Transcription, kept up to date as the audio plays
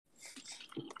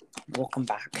Welcome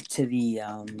back to the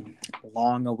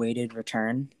long-awaited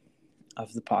return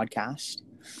of the podcast.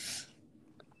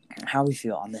 How we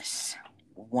feel on this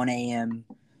 1 a.m.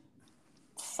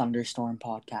 thunderstorm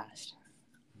podcast?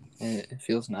 It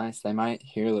feels nice. They might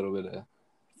hear a little bit of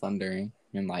thundering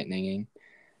and lightninging.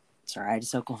 It's all right.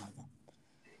 It's Oklahoma.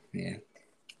 Yeah.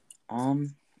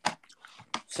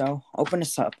 So open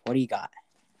us up. What do you got?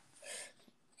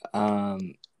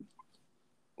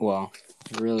 Well,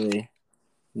 really,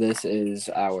 this is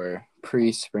our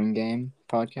pre-spring game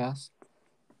podcast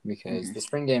because the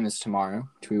spring game is tomorrow,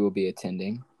 which we will be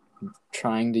attending,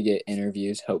 trying to get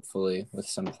interviews, hopefully, with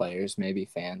some players, maybe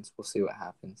fans. We'll see what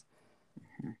happens.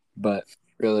 But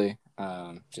really,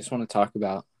 just want to talk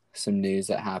about some news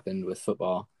that happened with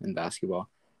football and basketball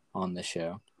on the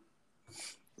show.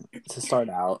 To start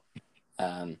out,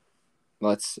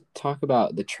 let's talk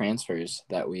about the transfers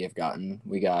that we have gotten.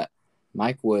 We got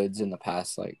Mike Woods in the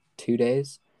past 2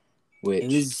 days, which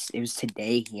It was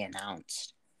today he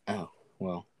announced. Oh,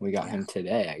 well, we got him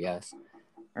today, I guess.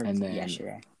 Or And then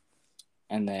yesterday.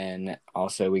 And then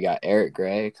also we got Eric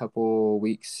Gray a couple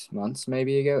months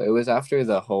maybe ago. It was after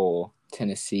the whole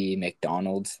Tennessee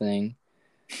McDonald's thing.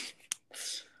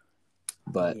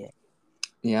 But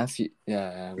yeah,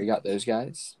 we got those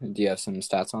guys. Do you have some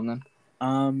stats on them?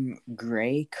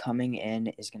 Gray coming in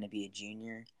is going to be a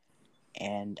junior,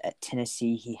 and at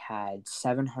Tennessee he had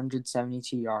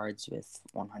 772 yards with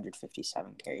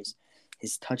 157 carries.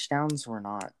 His touchdowns were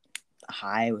not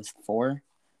high with 4,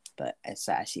 but it's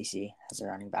the SEC as a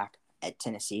running back at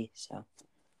Tennessee. So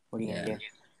what are you gonna do?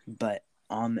 But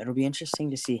it'll be interesting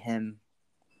to see him,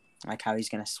 like how he's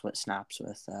gonna split snaps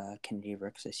with Kennedy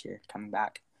Brooks this year coming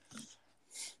back.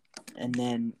 And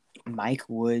then Mike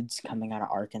Woods coming out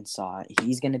of Arkansas,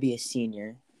 he's going to be a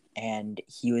senior, and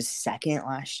he was second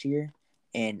last year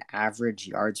in average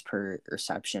yards per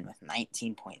reception with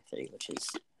 19.3, which is,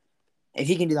 if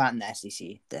he can do that in the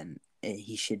SEC, then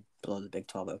he should blow the Big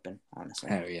 12 open, honestly.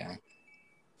 Oh, yeah.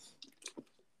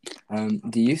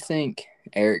 Do you think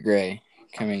Eric Gray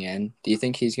coming in, do you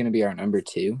think he's going to be our number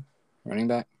 2 running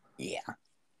back? Yeah.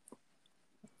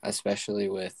 Especially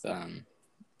with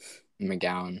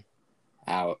McGowan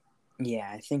out.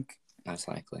 Yeah, I think most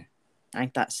likely. I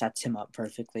think that sets him up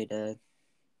perfectly to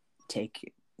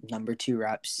take number 2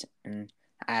 reps, and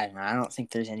I don't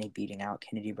think there's any beating out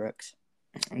Kennedy Brooks.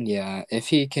 Yeah, if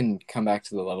he can come back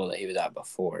to the level that he was at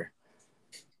before.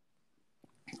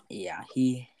 Yeah,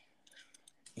 he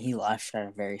left at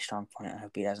a very strong point. I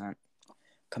hope he doesn't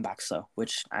come back slow,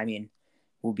 which, I mean,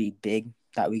 will be big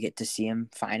that we get to see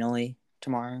him finally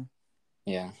tomorrow.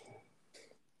 Yeah.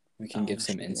 We can give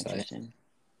some insight.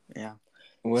 Yeah.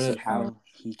 See how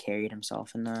he carried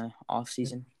himself in the off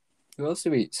season. Who else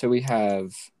do we? So we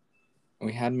had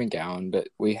McGowan, but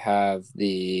we have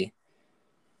the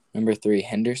number 3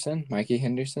 Henderson, Mikey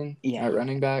Henderson, at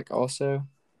running back also.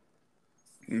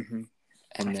 Mm-hmm.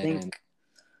 And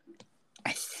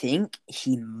I think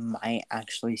he might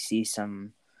actually see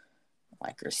some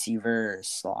receiver or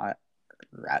slot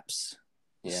reps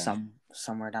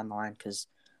somewhere down the line, because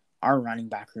our running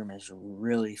back room is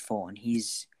really full, and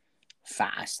he's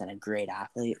fast and a great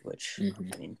athlete, which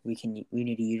I mean we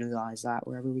need to utilize that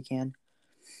wherever we can.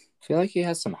 I feel like he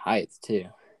has some height too.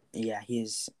 Yeah,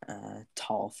 he's a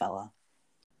tall fella.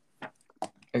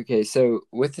 Okay, so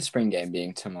with the spring game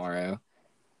being tomorrow,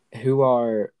 who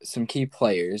are some key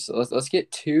players? Let's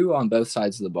get 2 on both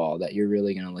sides of the ball that you're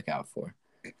really going to look out for.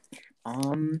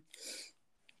 I'm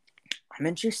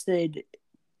interested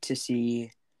to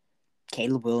see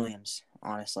Caleb Williams,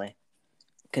 honestly,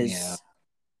 because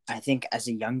I think as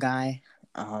a young guy,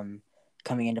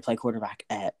 coming in to play quarterback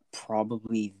at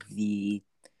probably the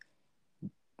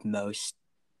most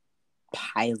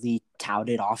highly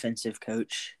touted offensive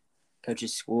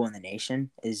coach's school in the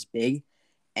nation is big,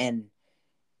 and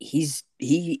he's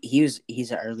early,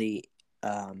 he's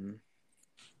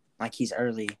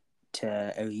early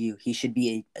to OU. He should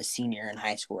be a senior in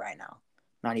high school right now,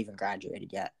 not even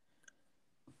graduated yet.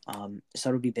 So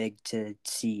it'll be big to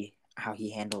see how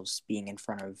he handles being in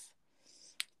front of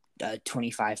a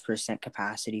 25%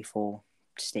 capacity full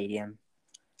stadium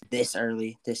this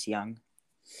early, this young.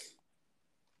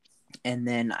 And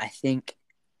then I think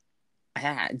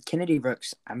Kennedy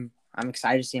Brooks, I'm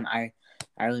excited to see him. I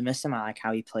really miss him. I like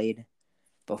how he played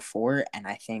before, and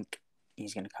I think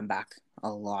he's going to come back a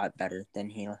lot better than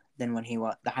when he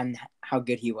was, how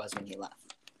good he was when he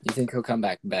left. You think he'll come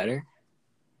back better?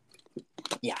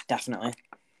 Yeah, definitely.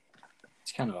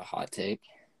 It's kind of a hot take.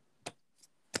 A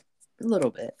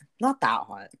little bit. Not that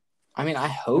hot. I mean, I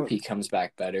hope he comes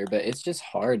back better, but it's just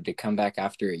hard to come back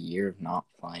after a year of not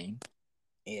playing.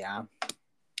 Yeah.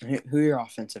 Who are your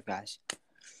offensive guys?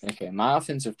 Okay, my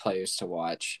offensive players to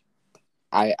watch.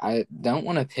 I don't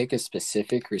want to pick a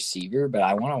specific receiver, but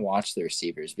I want to watch the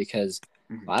receivers because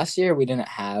last year we didn't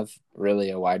have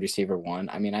really a wide receiver one.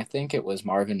 I mean, I think it was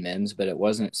Marvin Mims, but it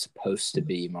wasn't supposed to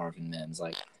be Marvin Mims.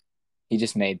 Like, he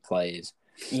just made plays.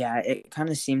 Yeah, it kind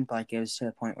of seemed like it was to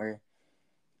the point where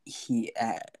he,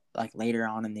 like later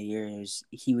on in the year,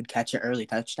 he would catch an early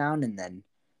touchdown and then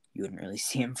you wouldn't really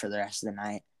see him for the rest of the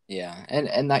night. Yeah,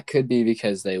 and that could be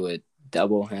because they would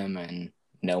double him and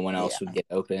no one else Yeah. would get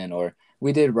open, or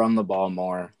we did run the ball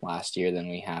more last year than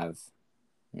we have,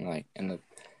 like in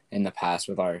the past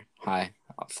with our high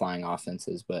flying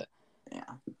offenses. But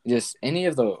Yeah. just any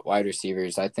of the wide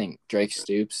receivers, I think Drake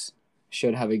Stoops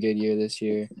should have a good year this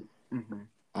year. Mm-hmm.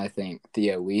 I think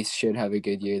Theo Weiss should have a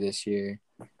good year this year.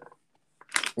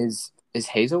 Is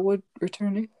Hazelwood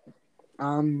returning?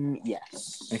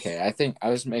 Yes. Okay, I think I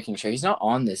was making sure he's not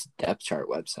on this depth chart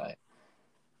website.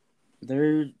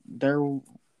 There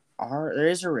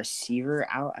is a receiver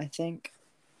out, I think.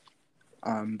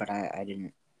 But I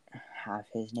didn't have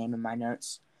his name in my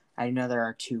notes. I know there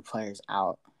are 2 players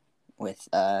out with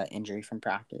injury from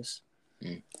practice.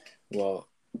 Well,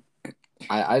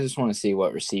 I just want to see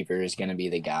what receiver is going to be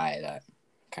the guy that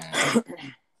kind of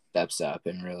steps up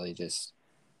and really just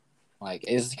like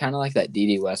is kind of like that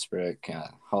D.D. Westbrook,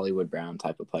 Hollywood Brown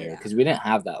type of player because we didn't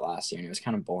have that last year and it was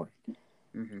kind of boring.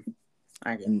 Mm-hmm.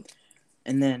 I get.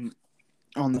 And then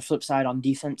on the flip side, on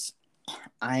defense,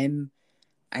 I'm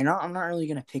not really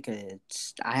gonna pick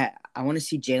I want to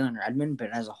see Jalen Redmond,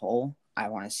 but as a whole, I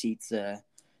want to see the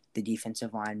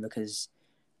defensive line because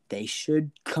they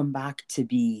should come back to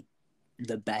be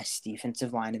the best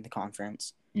defensive line in the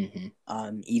conference.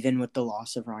 Mm-hmm. Even with the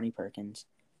loss of Ronnie Perkins,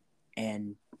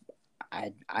 and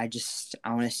I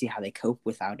want to see how they cope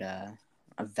without a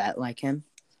vet like him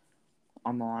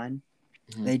on the line.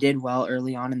 Mm-hmm. They did well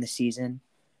early on in the season,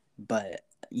 but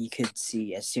you could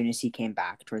see as soon as he came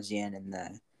back towards the end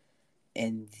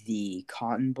in the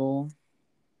Cotton Bowl,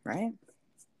 right?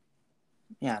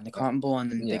 Yeah, in the Cotton Bowl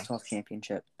and the Big 12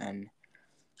 championship, and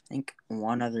I think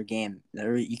one other game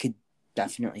there you could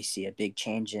definitely see a big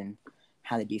change in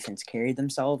how the defense carried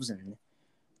themselves and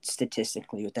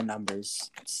statistically with the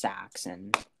numbers, sacks,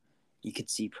 and you could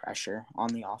see pressure on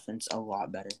the offense a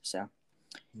lot better. So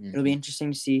it'll be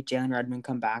interesting to see Jalen Redmond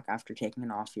come back after taking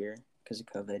an off year because of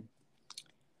COVID.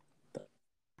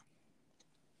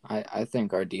 I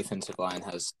think our defensive line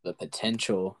has the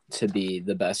potential to be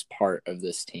the best part of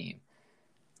this team.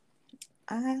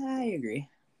 I agree.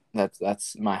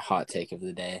 That's my hot take of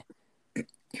the day.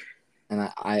 And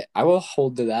I will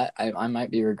hold to that. I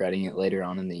might be regretting it later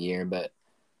on in the year, but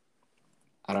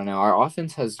I don't know. Our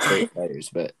offense has great players,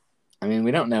 but I mean,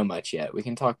 we don't know much yet. We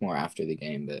can talk more after the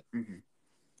game, but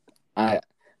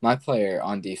my player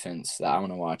on defense that I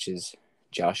want to watch is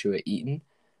Joshua Eaton,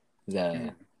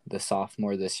 the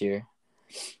sophomore this year.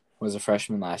 Was a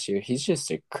freshman last year. He's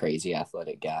just a crazy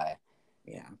athletic guy.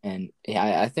 Yeah. And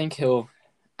I think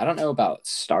I don't know about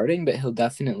starting, but he'll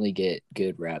definitely get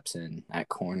good reps in at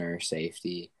corner,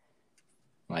 safety,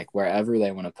 like wherever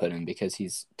they want to put him because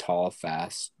he's tall,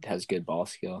 fast, has good ball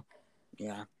skill.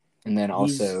 Yeah. And then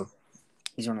also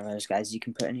he's one of those guys you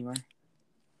can put anywhere.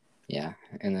 Yeah.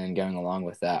 And then going along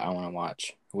with that, I want to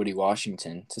watch Woody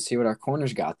Washington to see what our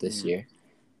corners got this year.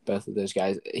 Both of those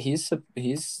guys. He's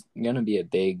going to be a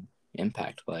big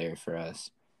impact player for us.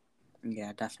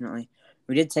 Yeah, definitely.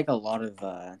 We did take a lot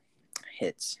of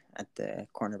hits at the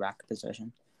cornerback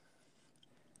position.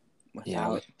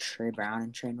 Without Trey Brown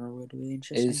and Trey Norwood, really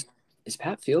interesting. Is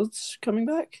Pat Fields coming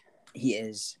back? He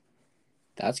is.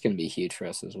 That's going to be huge for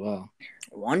us as well.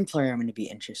 One player I'm going to be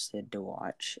interested to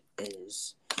watch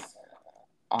is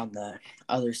on the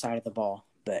other side of the ball,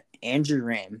 but Andrew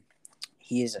Rame.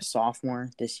 He is a sophomore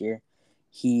this year.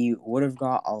 He would have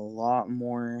got a lot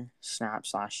more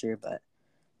snaps last year, but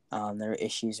there were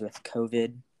issues with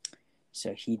COVID,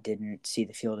 so he didn't see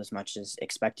the field as much as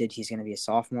expected. He's going to be a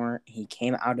sophomore. He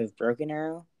came out of Broken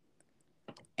Arrow,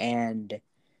 and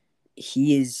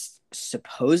he is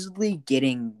supposedly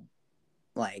getting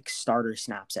like starter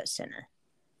snaps at center,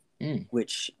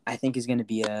 which I think is going to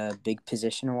be a big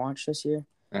position to watch this year.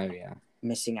 Oh, yeah.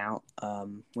 Missing out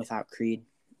without Creed,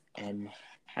 and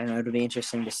I don't know, it'll be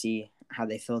interesting to see how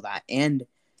they fill that. And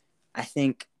I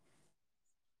think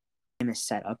is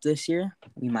set up this year,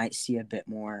 we might see a bit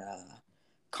more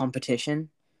competition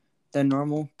than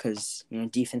normal because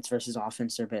defense versus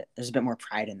offense there's a bit more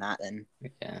pride in that than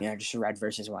just red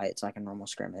versus white. It's like a normal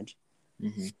scrimmage.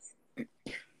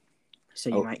 So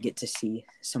you might get to see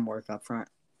some work up front.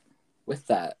 With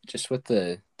that, just with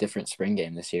the different spring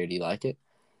game this year, do you like it?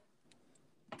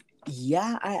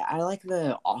 Yeah, I like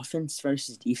the offense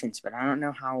versus defense, but I don't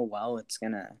know how well it's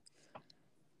gonna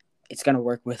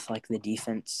work with like the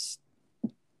defense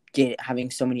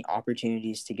having so many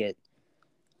opportunities to get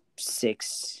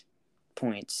 6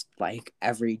 points like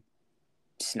every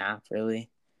snap, really.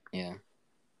 Yeah.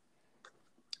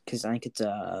 Because I think it's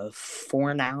a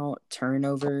 4-and-out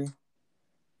turnover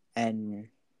and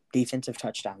defensive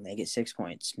touchdown. They get 6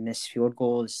 points. Missed field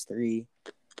goal is 3.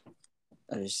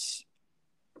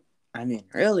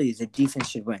 Really, the defense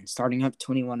should win. Starting up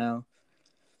 21-0.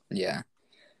 Yeah.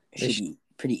 Should be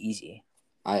pretty easy.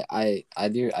 I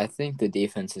think the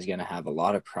defense is going to have a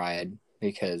lot of pride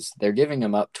because they're giving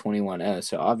them up 21-0.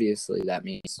 So obviously that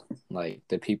means like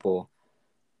the people,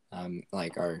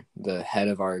 like the head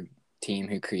of our team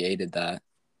who created that.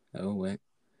 Oh wait.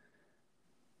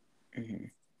 Mm-hmm.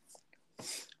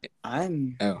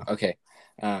 Oh, okay.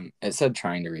 It said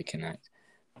trying to reconnect.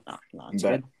 No, it's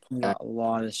good. We got a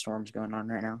lot of storms going on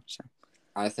right now. So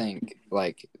I think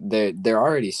like they're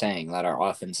already saying that our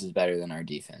offense is better than our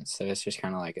defense. So it's just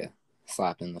kind of like a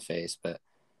slap in the face. But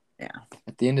yeah,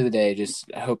 at the end of the day, just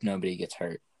hope nobody gets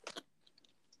hurt.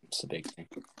 It's a big thing.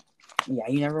 Yeah,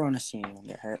 you never want to see anyone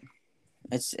get hurt.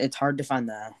 It's hard to find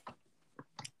the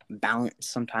balance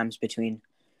sometimes between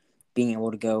being able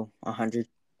to go 100%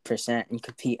 and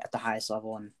compete at the highest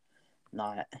level and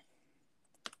not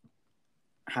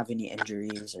have any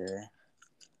injuries or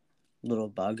little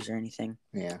bugs or anything.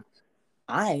 Yeah.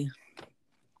 I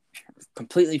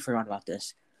completely forgot about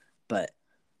this, but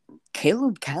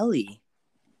Caleb Kelly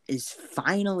is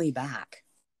finally back.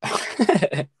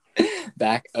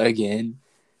 Back again.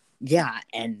 Yeah,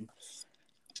 and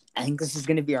I think this is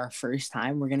going to be our first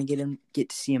time we're going to get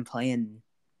to see him play in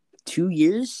 2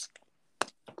 years.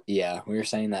 Yeah, we were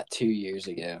saying that 2 years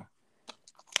ago.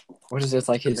 What is this,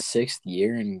 like his 6th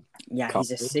year in college?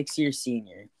 He's a 6-year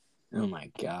senior. Oh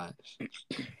my gosh.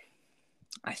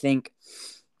 I think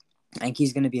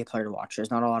he's going to be a player to watch.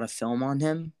 There's not a lot of film on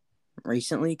him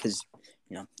recently because,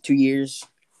 2 years,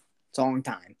 it's a long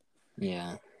time.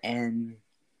 Yeah. And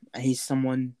he's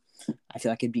someone I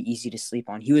feel like it'd be easy to sleep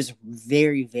on. He was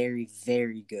very, very,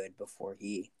 very good before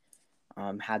he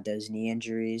had those knee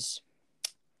injuries.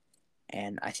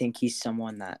 And I think he's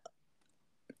someone that,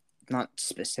 not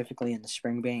specifically in the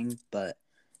spring game, but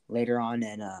later on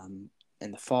in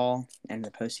the fall and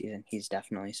the postseason, he's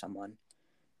definitely someone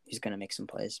who's going to make some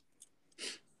plays.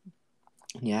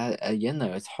 Yeah, again,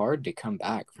 though, it's hard to come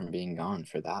back from being gone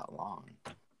for that long.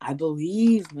 I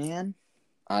believe, man.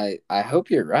 I hope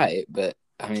you're right, but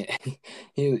I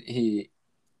mean,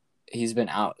 he's been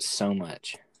out so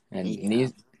much, and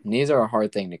knees are a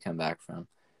hard thing to come back from.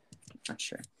 Not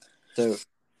sure. So,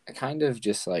 kind of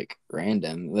just like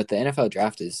random, but the NFL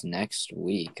draft is next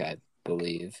week, I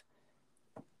believe.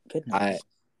 Goodness.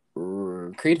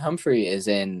 Creed Humphrey is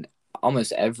in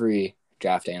almost every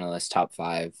draft analyst top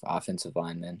 5 offensive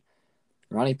lineman.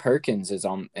 Ronnie Perkins is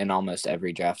in almost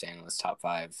every draft analyst top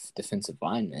 5 defensive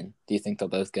lineman. Do you think they'll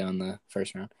both go in the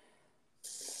first round?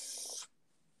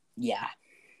 Yeah.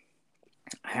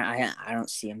 I don't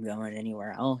see him going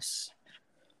anywhere else.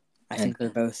 I think they're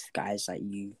both guys that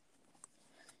you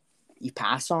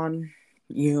pass on,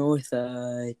 with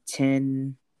a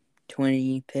 10,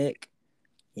 20 pick.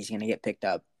 He's going to get picked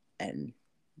up, and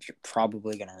you're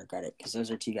probably going to regret it because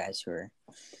those are 2 guys who are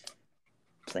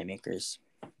playmakers.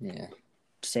 Yeah.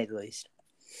 To say the least.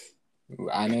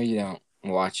 I know you don't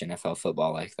watch NFL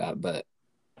football like that, but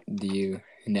do you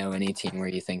know any team where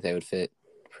you think they would fit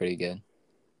pretty good?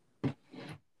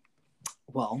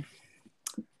 Well,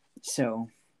 so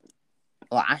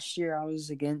last year I was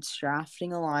against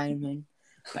drafting a lineman,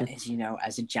 but as you know,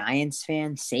 as a Giants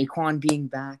fan, Saquon being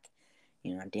back,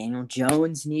 Daniel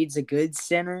Jones needs a good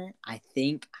center. I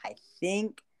think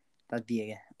that'd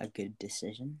be a good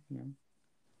decision.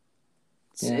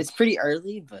 It's pretty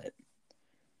early, but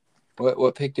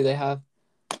what pick do they have?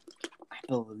 I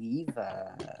believe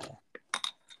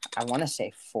I want to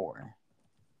say 4.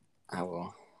 I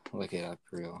will look it up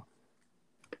real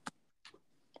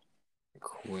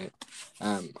quick.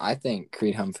 I think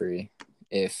Creed Humphrey.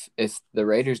 If the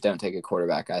Raiders don't take a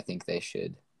quarterback, I think they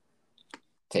should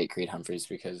take Creed Humphreys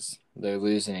because they're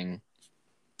losing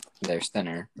their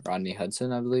center, Rodney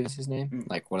Hudson, I believe is his name,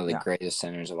 like one of the greatest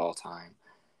centers of all time,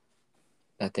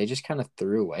 that they just kind of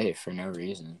threw away for no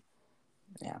reason.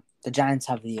 Yeah. The Giants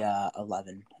have the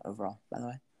 11 overall, by the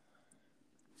way.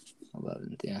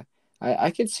 11th, yeah.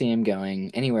 I could see him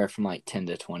going anywhere from like 10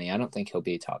 to 20. I don't think he'll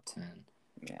be top 10.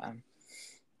 Yeah.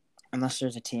 Unless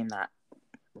there's a team that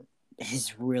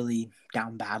is really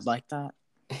down bad like that.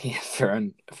 Yeah,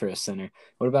 for a center.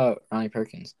 What about Ronnie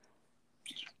Perkins?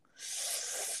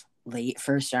 late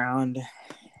first round.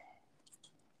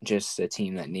 Just a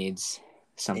team that needs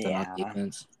something on Yeah.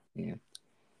 defense. Yeah.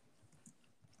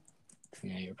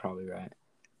 Yeah, you're probably right.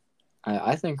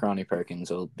 I think Ronnie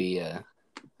Perkins will be an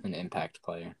impact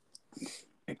player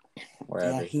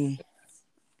wherever. Yeah,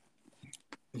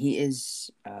 he is.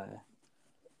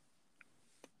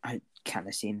 It kind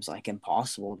of seems like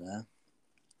impossible to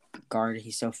guard.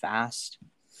 He's so fast.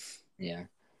 Yeah.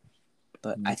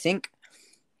 But I think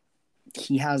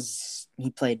he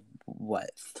played,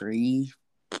 3-4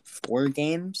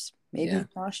 games maybe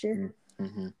last year?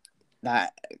 Mm-hmm.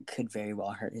 That could very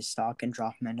well hurt his stock and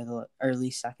drop him into the early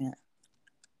second,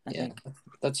 I think.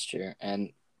 That's true.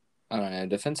 And I don't know,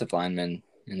 defensive linemen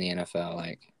in the NFL,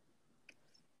 like,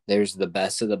 there's the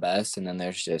best of the best, and then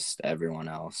there's just everyone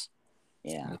else.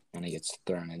 Yeah. It kind of gets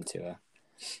thrown into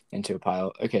a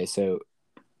pile. Okay, so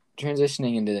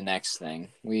transitioning into the next thing,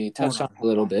 we touched on a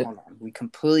little bit. Hold on. We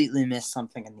completely missed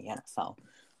something in the NFL.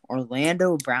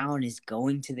 Orlando Brown is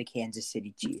going to the Kansas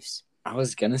City Chiefs. I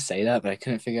was going to say that, but I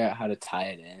couldn't figure out how to tie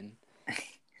it in.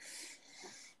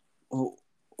 Well,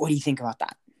 what do you think about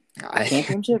that?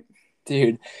 Championship?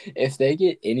 Dude, if they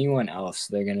get anyone else,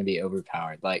 they're going to be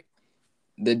overpowered. Like,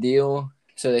 the deal,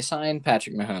 so they signed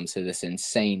Patrick Mahomes to this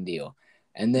insane deal.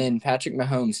 And then Patrick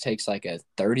Mahomes takes like a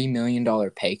 $30 million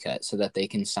pay cut so that they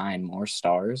can sign more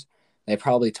stars. They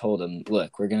probably told him,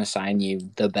 look, we're going to sign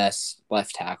you the best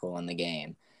left tackle in the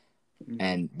game.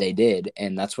 And they did.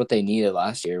 And that's what they needed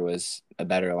last year was a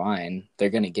better line.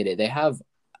 They're going to get it. They have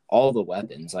all the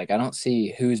weapons. Like, I don't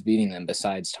see who's beating them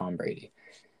besides Tom Brady.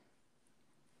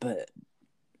 But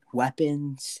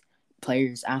weapons,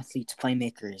 players, athletes,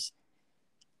 playmakers,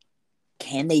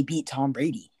 can they beat Tom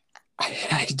Brady?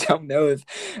 I don't know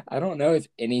if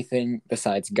anything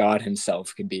besides God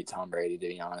himself could beat Tom Brady, to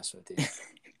be honest with you.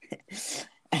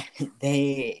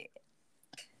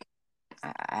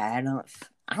 I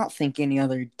don't think any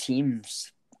other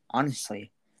teams,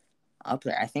 honestly, up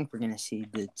there. I think we're gonna see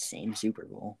the same Super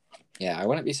Bowl. Yeah, I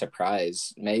wouldn't be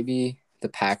surprised. Maybe the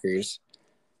Packers,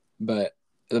 but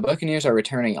the Buccaneers are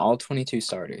returning all 22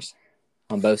 starters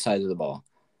on both sides of the ball.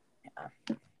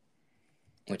 Yeah.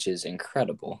 Which is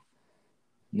incredible.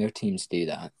 No teams do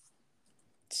that.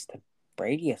 It's the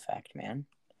Brady effect, man.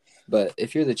 But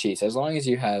if you're the Chiefs, as long as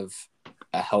you have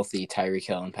a healthy Tyreek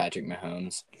Hill and Patrick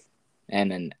Mahomes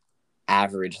and an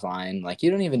average line, like,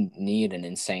 you don't even need an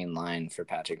insane line for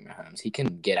Patrick Mahomes. He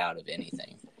can get out of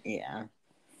anything. Yeah.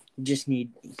 He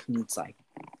needs like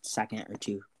second or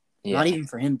two. Yeah. Not even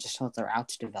for him, just let the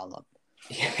routes develop.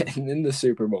 Yeah, and in the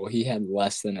Super Bowl, he had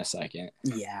less than a second.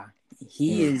 Yeah.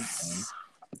 He is,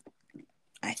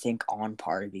 I think, on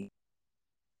par to be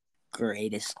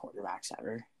greatest quarterbacks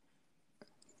ever.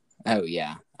 Oh,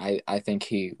 yeah. I think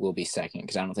he will be second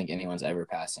because I don't think anyone's ever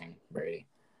passing Brady.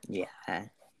 Yeah. I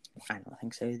don't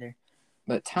think so either.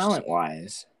 But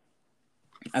talent-wise.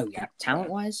 Oh, yeah.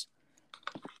 Talent-wise,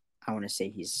 I want to say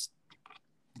he's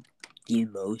the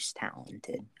most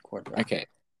talented quarterback. Okay.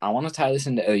 I want to tie this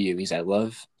into OU because I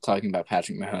love talking about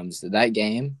Patrick Mahomes. That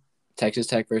game, Texas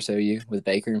Tech versus OU with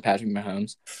Baker and Patrick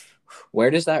Mahomes, where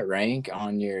does that rank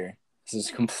on your – this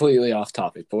is completely off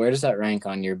topic, but where does that rank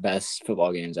on your best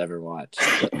football games ever watched?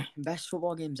 Best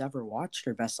football games ever watched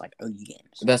or best, like, OU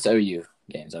games? Best OU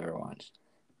games ever watched.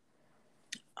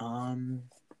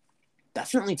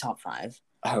 Definitely top 5.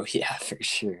 Oh, yeah, for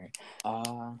sure.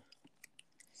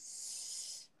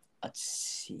 Let's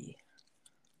see.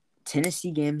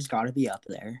 Tennessee game's got to be up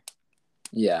there.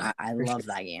 Yeah. I love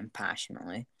that game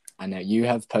passionately. I know. You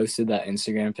have posted that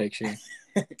Instagram picture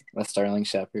with Sterling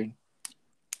Shepard.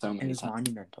 So many times. It was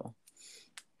monumental.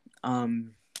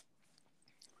 And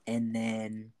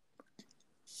then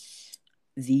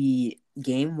the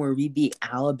game where we beat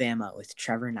Alabama with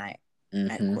Trevor Knight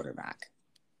at quarterback.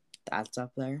 That's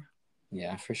up there.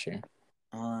 Yeah, for sure.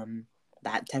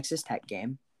 That Texas Tech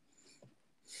game.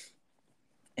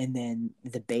 And then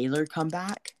the Baylor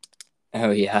comeback.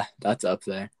 Oh, yeah. That's up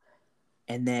there.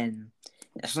 And then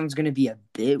this one's going to be a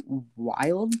bit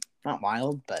wild. Not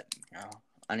wild, but,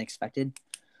 unexpected.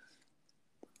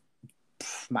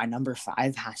 My number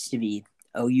 5 has to be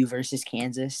OU versus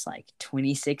Kansas, like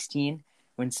 2016,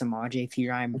 when Samaje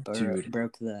Perine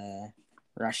broke the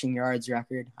rushing yards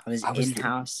record. I was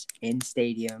in-house, in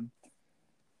stadium.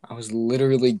 I was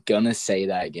literally going to say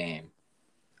that game.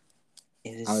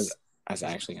 I was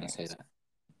actually going to say that.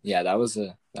 Yeah, that was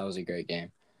a great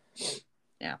game.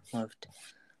 Yeah, loved.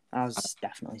 That was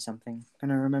definitely something I'm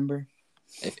going to remember.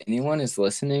 If anyone is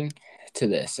listening to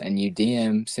this and you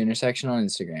DM Sooner Section on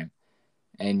Instagram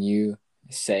and you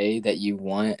say that you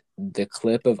want the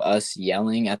clip of us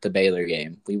yelling at the Baylor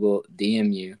game, we will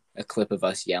DM you a clip of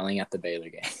us yelling at the Baylor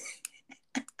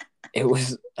game. It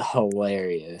was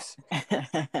hilarious.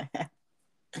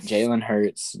 Jalen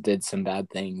Hurts did some bad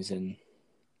things,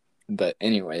 but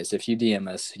anyways, if you DM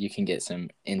us, you can get some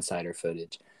insider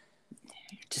footage.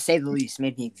 To say the least,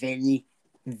 made me very,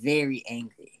 very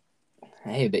angry.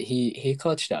 Hey, but he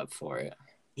clutched up for it.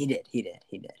 He did.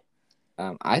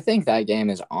 I think that game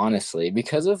is honestly,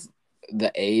 because of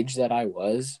the age that I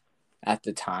was at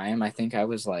the time, I think I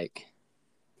was like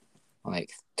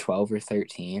 12 or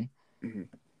 13. Mm-hmm.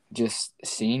 Just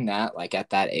seeing that, like, at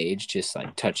that age, just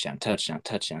like touchdown.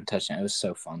 It was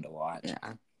so fun to watch.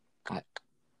 Yeah.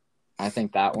 I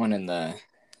think that one and the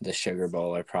Sugar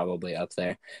Bowl are probably up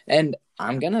there. And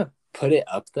I'm going to put it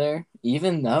up there,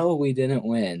 even though we didn't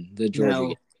win the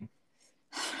Georgia game.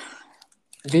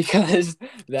 Because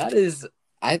that is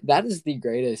the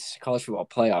greatest college football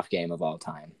playoff game of all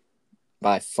time.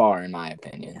 By far, in my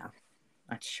opinion. Yeah,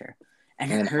 that's true. And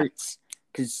it hurts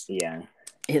because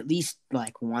at least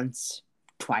like once,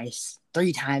 twice,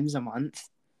 3 times a month,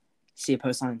 see a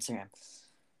post on Instagram.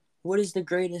 What is the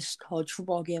greatest college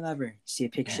football game ever? See a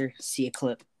picture, see a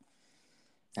clip.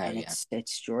 And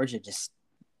it's Georgia just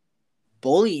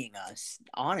bullying us,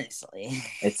 honestly.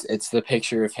 It's the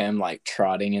picture of him like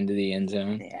trotting into the end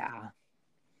zone.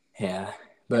 Yeah.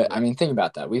 But I mean, think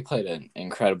about that. We played an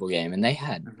incredible game, and they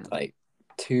had like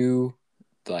 2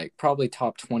 probably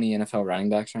top 20 NFL running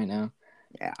backs right now.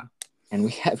 Yeah. And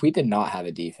we did not have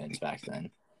a defense back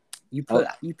then. You put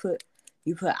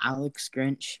Alex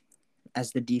Grinch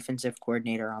as the defensive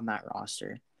coordinator on that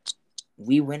roster.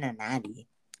 We win a natty.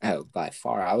 Oh, by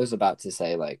far. I was about to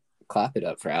say, like, clap it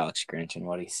up for Alex Grinch and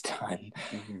what he's done.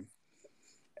 Mm-hmm.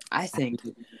 I think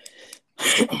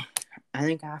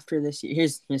after this year,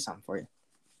 here's something for you.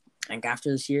 I think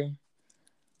after this year,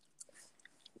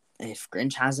 if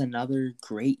Grinch has another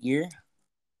great year,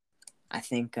 I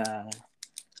think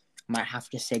might have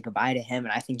to say goodbye to him,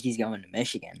 and I think he's going to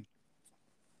Michigan.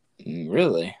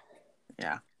 Really?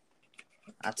 Yeah.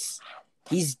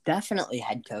 He's definitely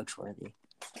head coach worthy.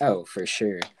 Oh, for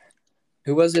sure.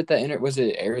 Who was it that was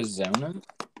it Arizona?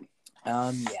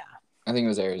 Yeah. I think it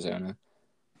was Arizona.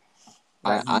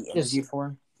 I interviewed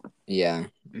for? Yeah.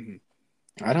 Mm-hmm.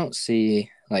 I don't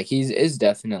see, like, he is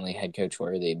definitely head coach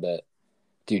worthy, but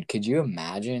dude, could you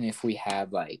imagine if we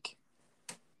had like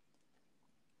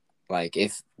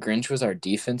if Grinch was our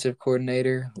defensive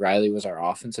coordinator, Riley was our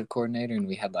offensive coordinator, and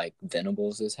we had like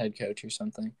Venables as head coach or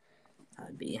something?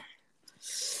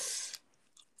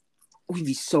 We'd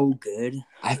be so good.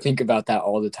 I think about that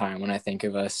all the time when I think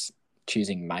of us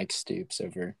choosing Mike Stoops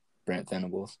over Brent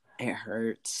Venables. It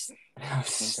hurts. How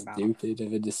stupid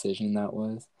of a decision that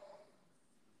was.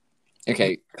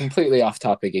 Okay, completely off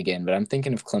topic again, but I'm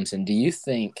thinking of Clemson. Do you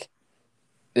think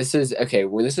this is okay?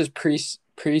 Well, this is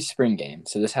pre-spring game,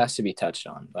 so this has to be touched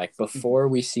on. Like, before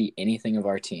we see anything of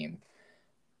our team,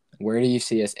 where do you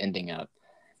see us ending up?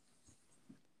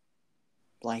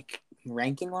 Like,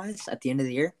 ranking-wise, at the end of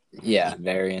the year? Yeah,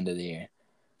 very end of the year.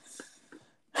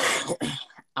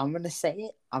 I'm going to say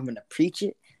it. I'm going to preach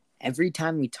it. Every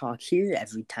time we talk here,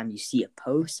 every time you see a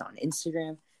post on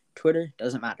Instagram, Twitter,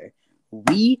 doesn't matter.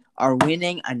 We are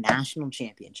winning a national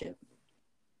championship.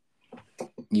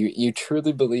 You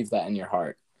truly believe that in your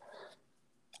heart?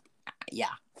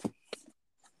 Yeah.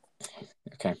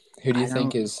 Okay. Who do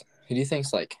you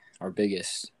think's like our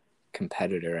biggest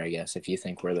competitor, I guess, if you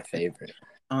think we're the favorite?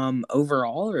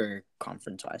 Overall or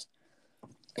conference-wise?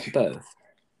 Both.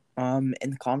 In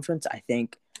the conference, I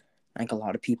think a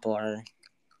lot of people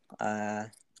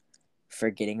are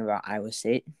forgetting about Iowa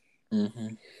State.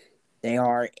 Mm-hmm. They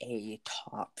are a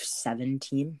top 7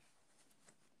 team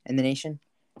in the nation.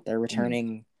 They're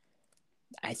returning,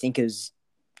 I think it was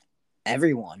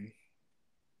everyone.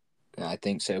 I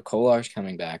think so. Kolar's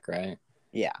coming back, right?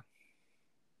 Yeah.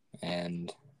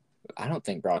 And I don't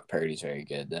think Brock Purdy's very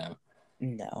good, though.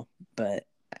 No, but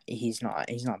he's not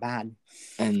bad.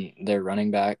 And their running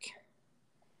back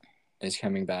is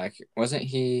coming back. Wasn't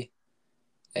he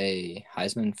a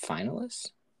Heisman finalist?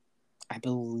 I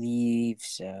believe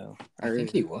so. I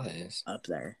think he was. Up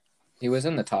there. He was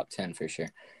in the top 10 for sure.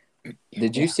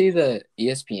 Did you see the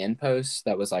ESPN post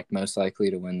that was like most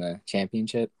likely to win the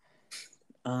championship?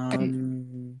 Yeah,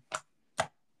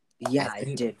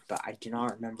 I did, but I do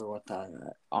not remember what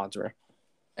the odds were.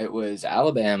 It was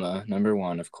Alabama, number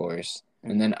 1, of course.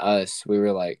 Mm-hmm. And then us, we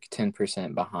were like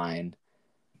 10% behind.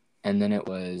 And then it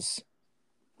was,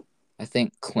 I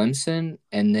think, Clemson,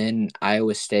 and then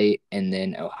Iowa State, and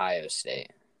then Ohio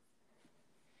State.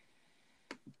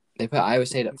 They put Iowa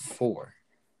State at 4.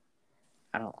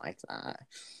 I don't like that.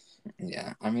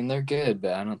 Yeah, I mean they're good,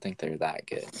 but I don't think they're that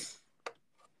good.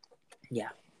 Yeah,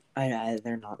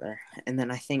 they're not there. And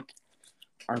then I think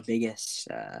our biggest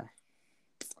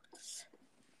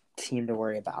team to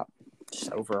worry about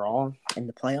just overall in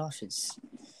the playoffs is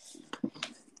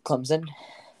Clemson.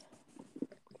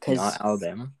 Not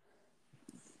Alabama.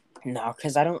 No,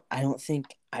 because I don't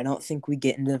think we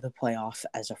get into the playoff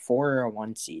as a 4 or a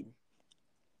 1 seed.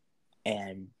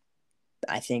 And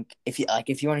I think if you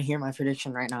want to hear my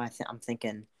prediction right now, I'm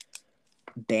thinking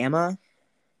Bama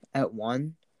at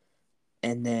 1,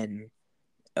 and then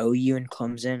OU and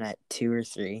Clemson at 2 or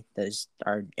 3. Those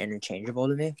are interchangeable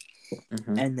to me.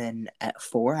 Mm-hmm. And then at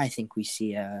 4, I think we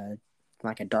see a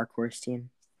dark horse team,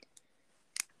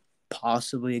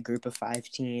 possibly a group of 5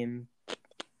 team,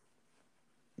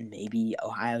 maybe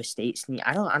Ohio State sneak.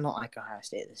 I don't like Ohio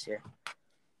State this year,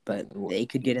 but they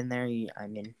could get in there. I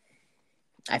mean,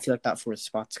 I feel like that 4th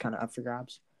spot's kind of up for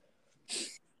grabs.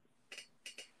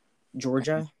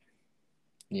 Georgia.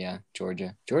 Yeah,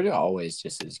 Georgia. Georgia always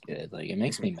just is good. Like, it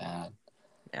makes me mad.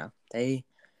 Yeah, they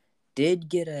did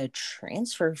get a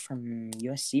transfer from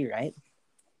USC, right?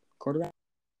 Quarterback.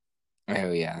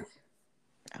 Oh yeah,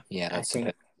 yeah. That's supposed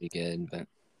to be good, but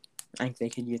I think they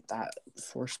could get that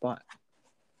 4 spot.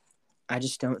 I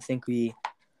just don't think we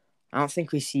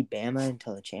see Bama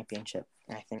until the championship.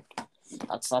 I think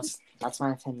that's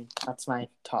my opinion. That's my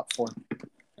top 4.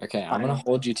 Okay, I'm gonna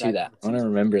hold you to that. I'm gonna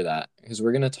remember that because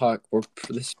we're gonna talk.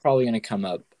 This is probably gonna come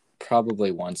up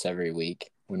probably once every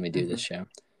week when we do this show.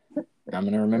 I'm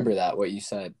gonna remember that what you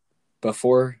said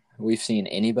before we've seen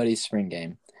anybody's spring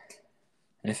game,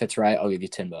 and if it's right, I'll give you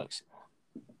 $10.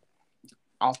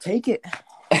 I'll take it.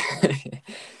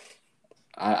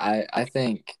 I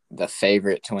think the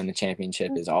favorite to win the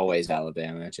championship is always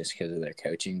Alabama, just because of their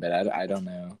coaching. But I don't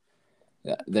know.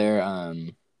 They're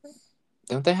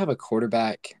don't they have a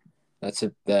quarterback that's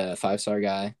the 5-star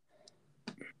guy,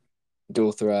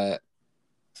 dual threat?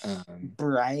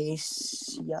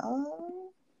 Bryce Young.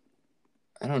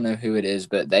 I don't know who it is,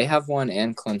 but they have one,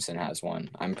 and Clemson has one.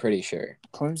 I'm pretty sure.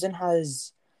 Clemson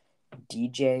has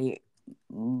DJ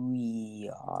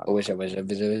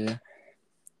Uiagalelei.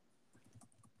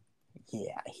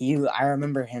 Yeah, I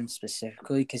remember him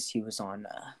specifically because he was on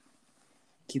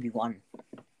QB1 for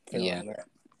 1 year.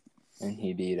 And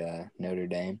he beat Notre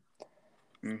Dame.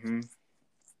 Mm-hmm.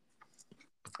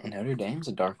 And Notre Dame's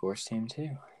a dark horse team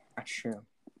too. That's true.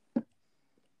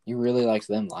 You really liked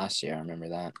them last year. I remember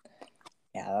that.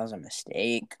 Yeah, that was a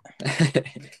mistake.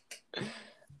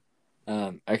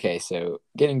 Okay, so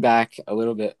getting back a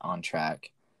little bit on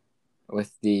track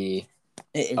with the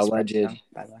alleged. Young,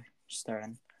 by the way, just throw it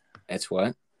in. It's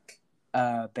what?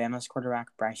 Bama's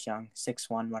quarterback Bryce Young, 6'1",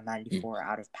 194,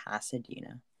 out of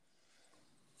Pasadena.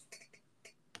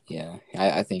 Yeah,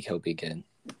 I think he'll be good.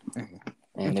 Mm-hmm.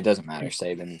 And it doesn't matter.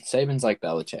 Saban's like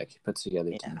Belichick. He puts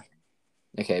together teams.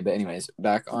 Okay, but anyways,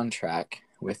 back on track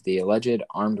with the alleged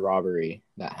armed robbery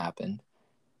that happened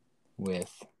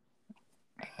with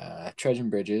Trejan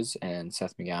Bridges and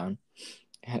Seth McGowan.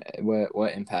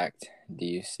 What impact do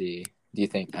you see? Do you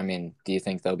think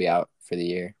they'll be out for the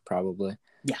year? Probably.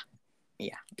 Yeah.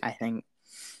 I think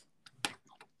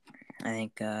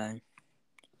it's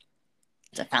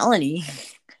a felony.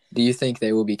 Do you think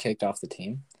they will be kicked off the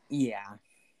team? Yeah.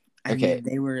 I mean,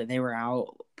 they were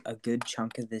out a good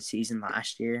chunk of the season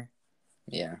last year.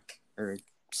 Yeah. Or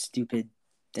stupid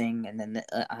thing, and then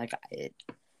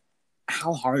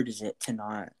how hard is it to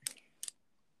not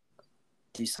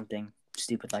do something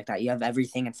stupid like that? You have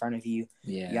everything in front of you.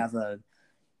 Yeah. You have a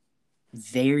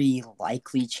very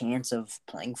likely chance of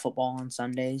playing football on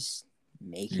Sundays,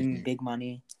 making big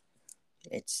money.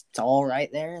 It's all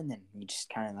right there, and then you just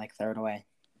kind of throw it away.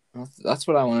 Well, that's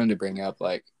what I wanted to bring up.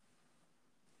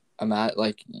 I'm at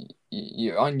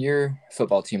you on your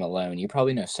football team alone. You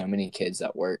probably know so many kids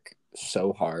that work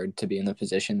so hard to be in the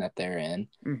position that they're in,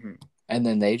 and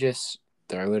then they just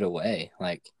throw it away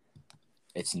like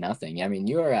it's nothing. I mean,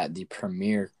 you are at the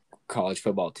premier college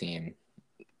football team,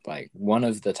 like one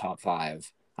of the top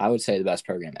 5. I would say the best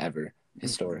program ever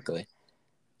historically.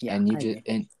 Yeah, and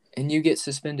you get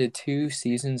suspended 2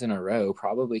 seasons in a row,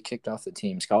 probably kicked off the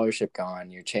team, scholarship gone,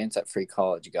 your chance at free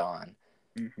college gone.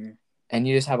 And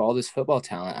you just have all this football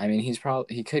talent. I mean, he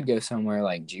could go somewhere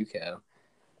like JUCO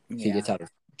if he gets out of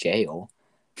jail.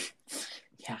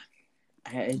 Yeah,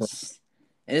 it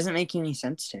doesn't make any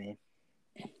sense to me.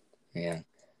 Yeah,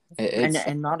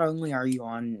 and not only are you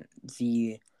on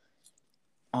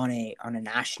a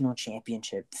national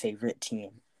championship favorite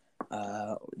team,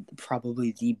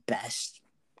 probably the best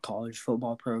college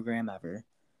football program ever.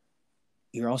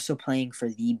 You're also playing for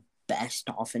the best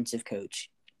offensive coach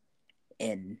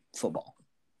in football.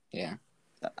 Yeah.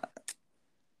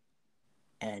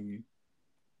 And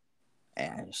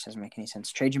it just doesn't make any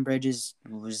sense. Trajan Bridges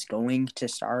was going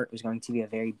to be a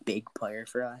very big player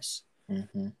for us.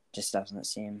 Mm-hmm. Just it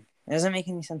doesn't make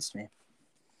any sense to me.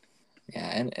 Yeah,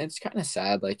 and it's kind of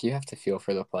sad. Like, you have to feel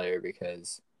for the player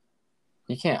because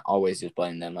you can't always just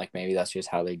blame them. Like, maybe that's just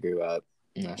how they grew up,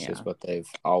 and that's just what they've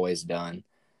always done.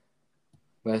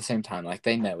 But at the same time, like,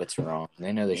 they know it's wrong.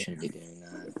 They know they shouldn't be doing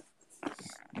that.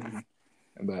 Mm-hmm.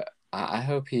 But I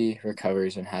hope he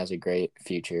recovers and has a great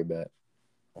future, but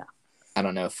I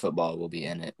don't know if football will be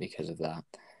in it because of that.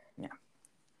 Yeah.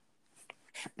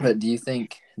 But do you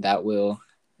think that will...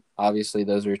 Obviously,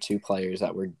 those are two players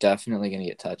that we're definitely going to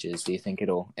get touches. Do you think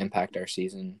it'll impact our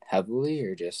season heavily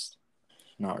or just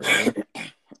not really?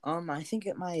 I think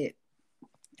it might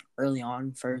early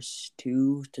on, first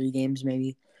 2-3 games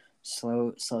maybe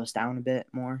slow us down a bit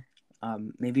more.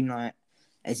 Maybe not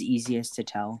as easy as to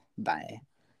tell by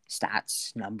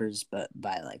stats, numbers, but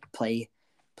by like play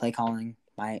calling.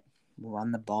 Might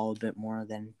run the ball a bit more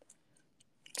than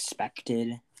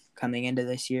expected coming into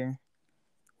this year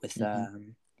with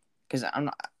because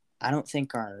I don't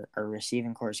think our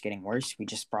receiving core is getting worse. We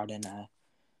just brought in a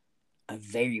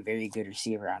very, very good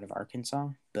receiver out of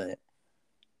Arkansas, but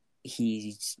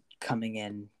he's coming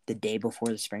in the day before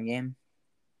the spring game,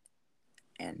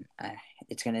 and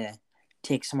it's gonna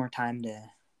take some more time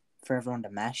for everyone to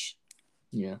mesh.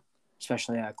 Yeah,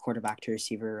 especially a quarterback to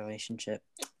receiver relationship.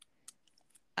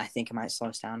 I think it might slow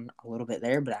us down a little bit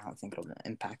there, but I don't think it'll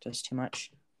impact us too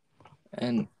much.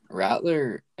 And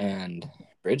Rattler and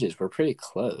Bridges were pretty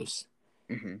close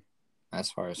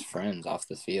as far as friends off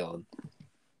the field.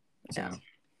 So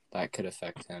that could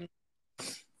affect him.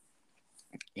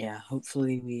 Yeah,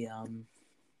 hopefully we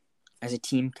as a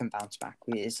team can bounce back.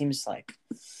 It seems like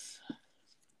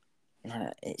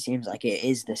it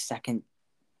is the second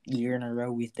year in a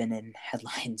row we've been in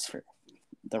headlines for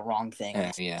the wrong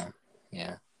things. Yeah.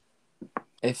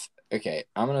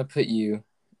 I'm gonna put you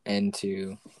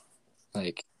into,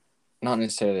 like, not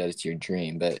necessarily that it's your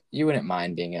dream, but you wouldn't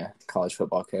mind being a college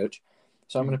football coach.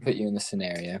 So I'm gonna put you in the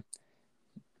scenario.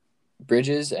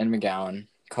 Bridges and McGowan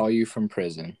call you from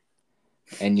prison,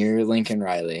 and you're Lincoln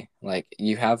Riley. Like,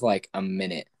 you have like a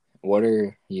minute. What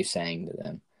are you saying to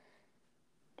them?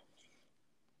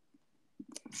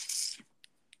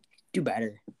 Do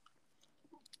better.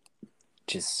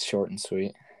 Just short and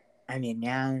sweet. I mean,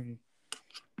 yeah,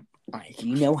 like,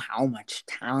 you know how much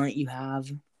talent you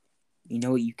have. You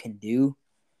know what you can do.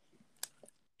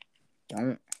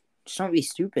 Don't be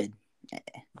stupid.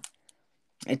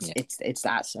 It's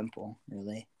that simple,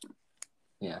 really.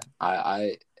 Yeah,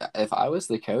 I if I was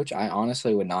the coach, I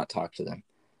honestly would not talk to them.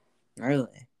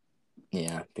 Really?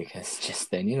 Yeah, because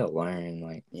just they need to learn,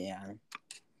 like. Yeah.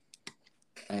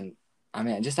 And I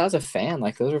mean, just as a fan,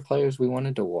 like, those are players we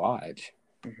wanted to watch.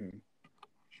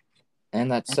 And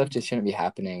that stuff just shouldn't be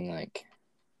happening, like,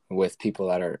 with people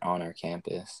that are on our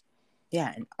campus.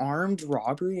 Yeah, an armed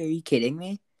robbery? Are you kidding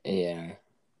me? Yeah.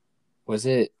 Was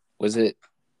it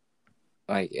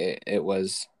like it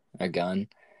was a gun?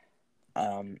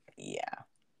 Yeah.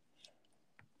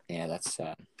 Yeah, that's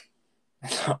sad.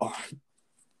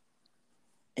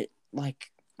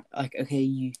 Like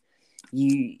okay,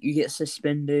 you get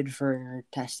suspended for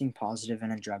testing positive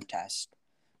in a drug test.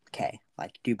 Okay,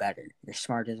 like, do better. You're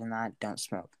smarter than that. Don't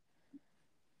smoke.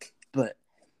 But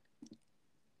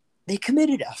they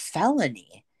committed a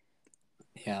felony.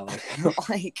 Yeah,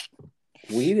 like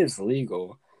weed is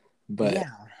legal, but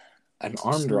an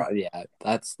armed robbery. Yeah,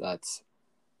 that's.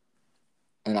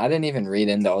 And I didn't even read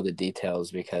into all the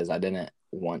details because I didn't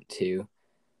want to.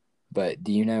 But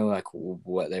do you know, like,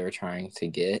 what they were trying to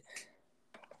get?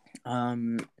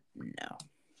 No.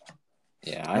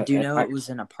 Yeah, I do know it was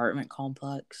an apartment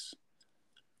complex.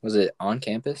 Was it on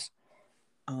campus?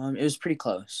 It was pretty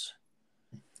close.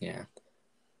 Yeah.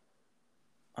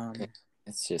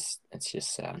 It's just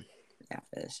sad. Yeah,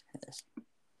 it is.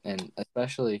 And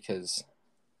especially because,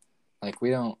 like, we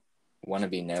don't want to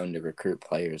be known to recruit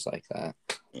players like that.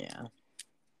 Yeah.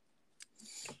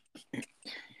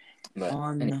 But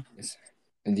anyways,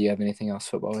 do you have anything else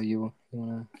football you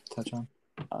want to touch on?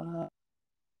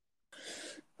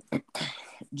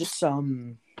 Just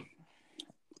some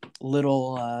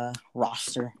little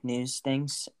roster news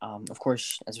things. Of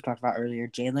course, as we talked about earlier,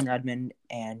 Jalen Redmond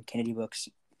and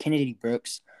Kennedy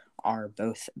Brooks are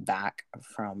both back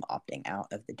from opting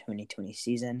out of the 2020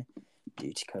 season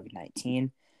due to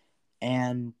COVID-19.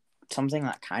 And something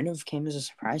that kind of came as a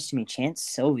surprise to me, Chance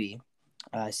Sylvie,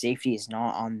 safety, is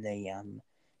not on the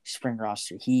spring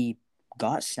roster. He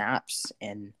got snaps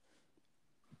in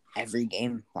every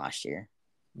game last year.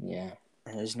 Yeah.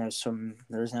 There's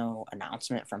no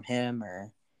announcement from him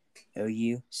or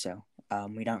OU, so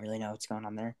we don't really know what's going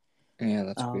on there. Yeah,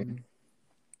 that's weird.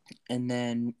 And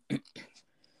then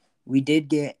we did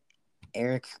get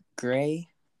Eric Gray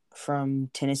from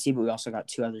Tennessee, but we also got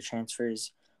 2 other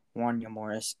transfers. Wanya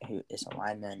Morris, who is a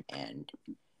lineman, and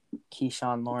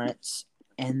Keyshawn Lawrence.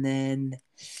 And then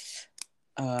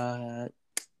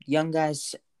young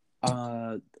guys,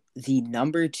 the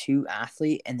number 2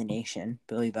 athlete in the nation,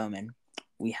 Billy Bowman,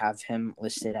 we have him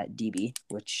listed at DB,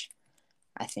 which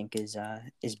I think is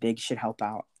big, should help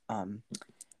out.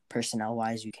 Personnel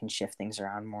wise, we can shift things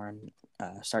around more and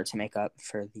start to make up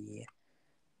for the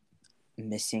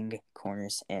missing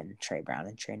corners in Trey Brown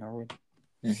and Trey Norwood.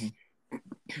 Mm-hmm.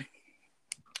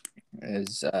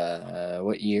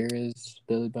 What year is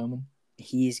Billy Bowman?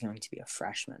 He's going to be a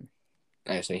freshman.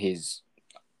 Oh, so he's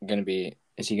gonna be.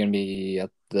 Is he gonna be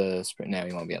at the spring? No,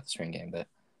 he won't be at the spring game, but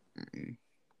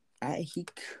he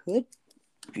could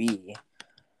be.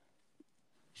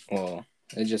 Well,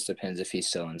 it just depends if he's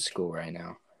still in school right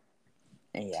now.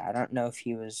 Yeah, I don't know if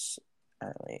he was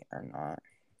early or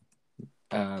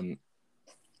not.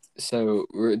 So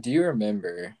do you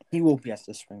remember? He will be at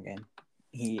the spring game.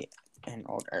 He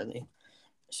enrolled early,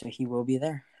 so he will be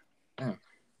there. Oh,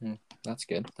 that's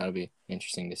good. That'll be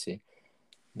interesting to see.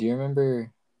 Do you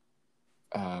remember?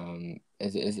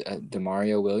 Is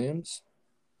Demario Williams?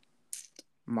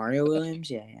 Mario Williams,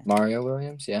 yeah. Mario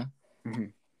Williams, yeah. Mm-hmm.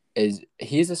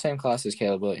 He's the same class as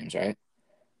Caleb Williams, right?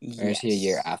 Yes. Or is he a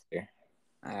year after?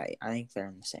 I think they're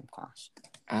in the same class.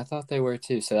 I thought they were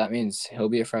too. So that means he'll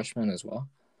be a freshman as well.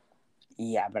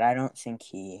 Yeah, but I don't think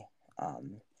he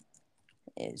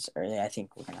is early. I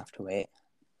think we're gonna have to wait.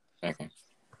 Okay.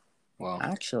 Well,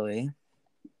 actually,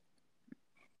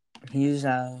 he's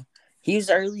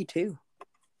early too.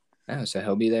 Oh, so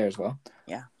he'll be there as well.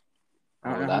 Yeah.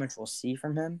 I don't know how much we'll see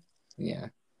from him. Yeah.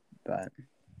 But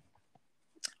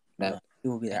he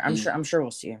will be there. I'm sure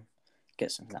we'll see him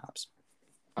get some snaps.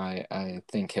 I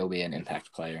think he'll be an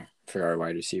impact player for our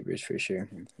wide receivers for sure.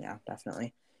 Yeah,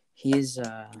 definitely. He's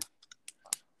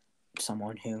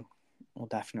someone who will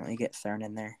definitely get thrown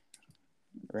in there,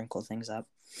 wrinkle things up.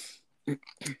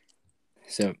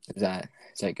 So is that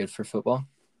good for football?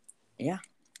 Yeah,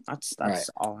 that's right.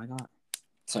 All I got.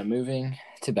 So moving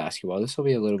to basketball, this will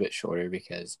be a little bit shorter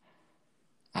because,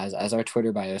 as our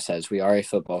Twitter bio says, we are a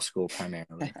football school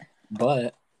primarily.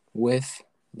 But with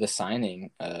the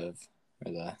signing of,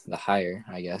 or the hire,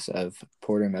 I guess, of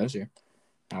Porter Moser,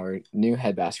 our new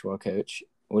head basketball coach,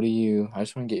 I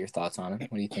just want to get your thoughts on him.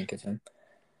 What do you think of him?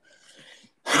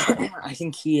 I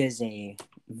think he is a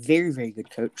very, very good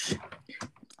coach.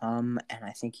 And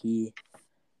I think he's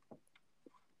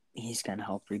going to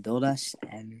help rebuild us,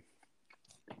 and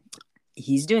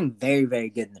he's doing very, very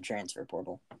good in the transfer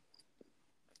portal.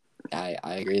 I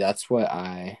agree. That's what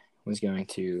I was going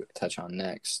to touch on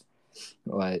next,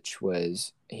 which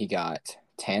was he got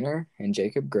Tanner and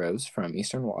Jacob Groves from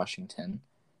Eastern Washington,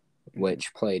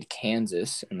 which played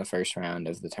Kansas in the first round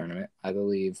of the tournament. I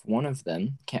believe one of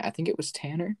them, I think it was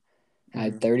Tanner,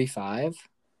 had 35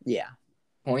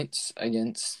 points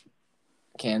against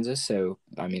Kansas. So,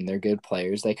 I mean, they're good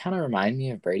players. They kind of remind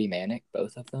me of Brady Manick,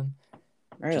 both of them.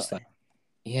 Really?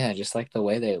 Just like the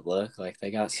way they look. Like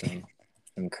they got some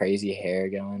crazy hair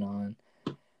going on.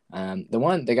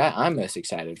 The guy I'm most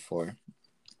excited for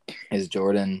is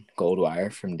Jordan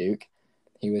Goldwire from Duke.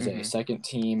 He was a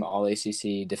second-team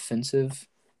All-ACC defensive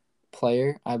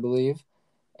player, I believe.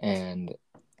 And,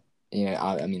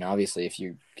 I mean, obviously, if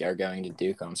you are going to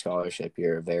Duke on scholarship,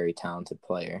 you're a very talented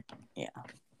player. Yeah.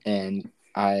 And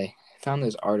I found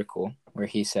this article where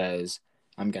he says,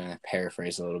 I'm going to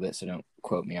paraphrase a little bit, so don't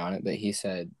quote me on it, but he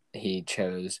said he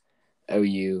chose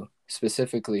OU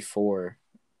specifically for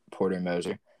Porter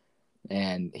Moser.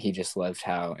 And he just loved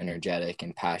how energetic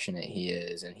and passionate he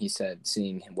is. And he said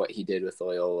seeing what he did with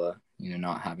Loyola,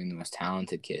 not having the most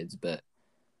talented kids, but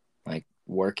like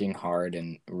working hard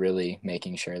and really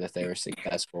making sure that they were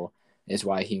successful is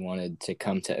why he wanted to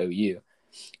come to OU,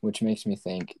 which makes me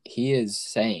think he is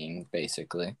saying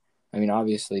basically, I mean,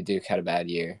 obviously Duke had a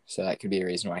bad year, so that could be a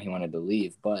reason why he wanted to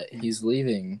leave, but he's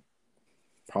leaving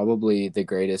probably the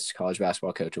greatest college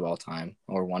basketball coach of all time,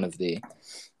 or one of the,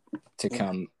 to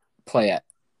come play at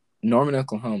Norman,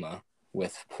 Oklahoma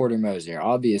with Porter Moser.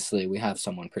 Obviously, we have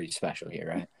someone pretty special here,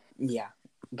 right? Yeah,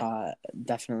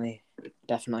 definitely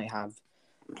have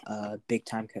a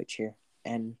big-time coach here.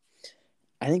 And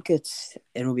I think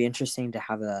it'll be interesting to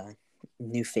have a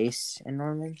new face in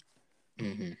Norman.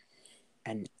 Mm-hmm.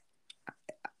 And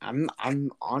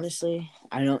I'm honestly,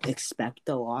 I don't expect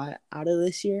a lot out of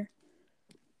this year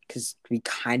because we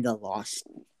kind of lost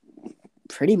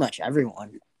pretty much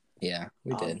everyone. Yeah,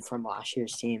 we did. From last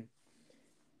year's team.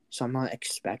 So I'm not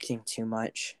expecting too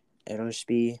much. I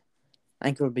think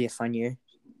it'll be a fun year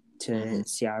to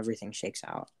see how everything shakes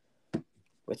out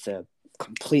with a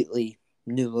completely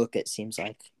new look, it seems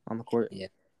like, on the court. Yeah.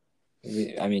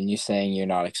 I mean, you saying you're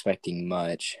not expecting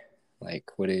much.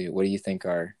 Like, what do you think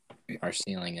our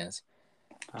ceiling is?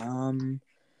 Not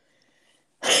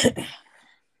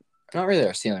really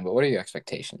our ceiling, but what are your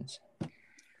expectations?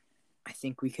 I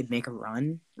think we could make a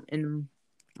run in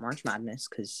March Madness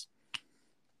because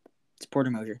it's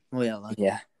Porter Moser, Loyola.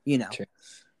 Yeah, True.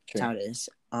 That's how it is.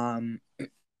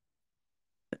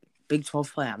 Big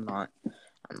 12 play, I'm not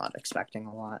expecting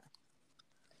a lot.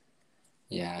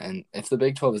 Yeah, and if the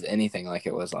Big 12 is anything like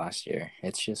it was last year,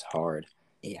 it's just hard.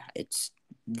 Yeah, it's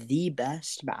the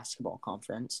best basketball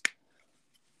conference.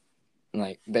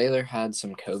 Like, Baylor had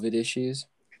some COVID issues,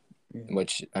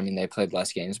 which, I mean, they played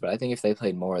less games, but I think if they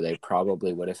played more, they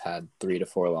probably would have had 3 to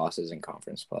 4 losses in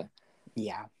conference play.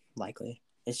 Yeah, likely.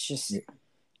 It's just,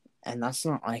 and that's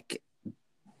not like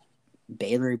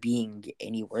Baylor being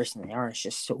any worse than they are. It's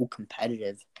just so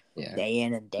competitive. Yeah. Day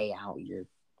in and day out, you're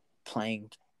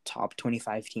playing top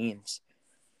 25 teams.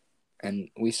 And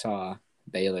we saw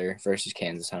Baylor versus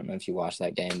Kansas. I don't know if you watched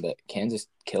that game, but Kansas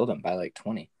killed them by like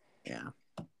 20. Yeah.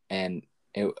 And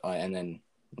then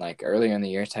like earlier in the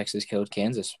year, Texas killed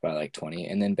Kansas by like 20,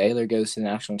 and then Baylor goes to the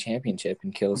national championship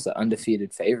and kills the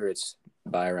undefeated favorites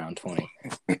by around 20.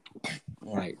 Yeah.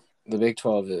 Like, the Big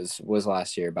 12 was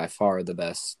last year by far the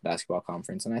best basketball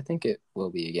conference, and I think it will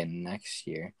be again next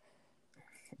year.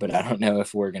 But I don't know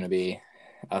if we're going to be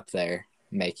up there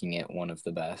making it one of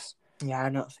the best. Yeah, I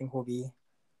don't think we'll be.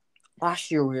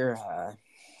 Last year we were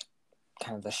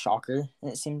kind of the shocker,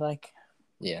 it seemed like.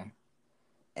 Yeah.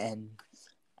 And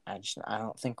I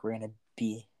don't think we're gonna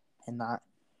be in that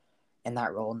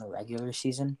role in the regular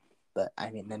season. But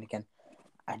I mean, then again,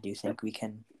 I do think we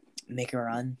can make a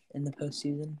run in the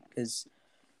postseason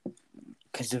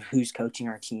because of who's coaching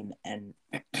our team. And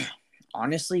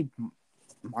honestly,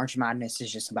 March Madness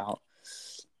is just about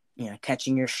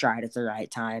catching your stride at the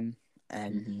right time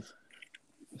and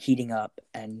heating up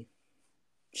and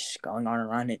just going on a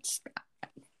run. It's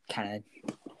kind of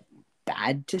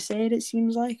bad to say it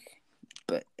seems like,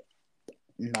 but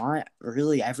not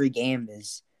really every game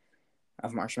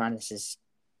of March Madness is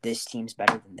this team's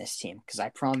better than this team, because I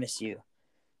promise you,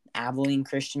 Abilene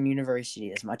Christian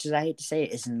University, as much as I hate to say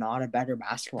it, is not a better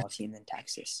basketball team than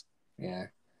Texas. Yeah,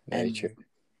 very true.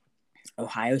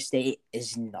 Ohio State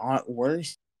is not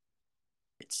worse.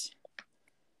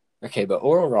 Okay, but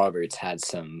Oral Roberts had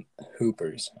some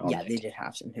hoopers. They did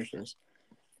have some hoopers.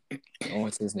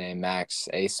 What's his name? Max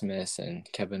A. Smith and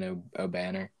Kevin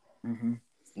O'Banner. Mm-hmm.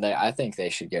 I think they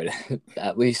should go to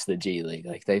at least the G League.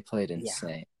 Like, they played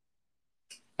insane.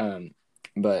 Yeah.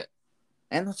 But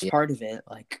and that's part of it.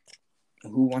 Like,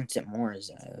 who wants it more is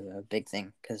a big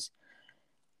thing, because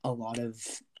a lot of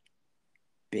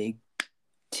Big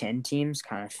Ten teams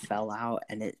kind of fell out,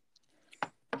 and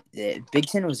the Big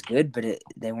Ten was good, but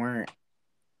they weren't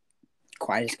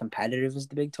quite as competitive as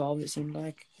the Big 12, it seemed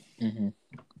like. Mm-hmm.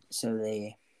 So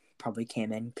they probably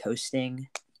came in coasting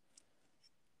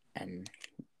and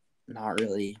not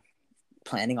really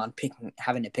planning on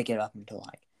having to pick it up until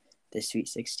like the Sweet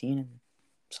 16, and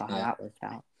saw how that worked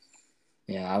out.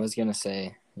 Yeah, I was going to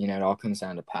say, it all comes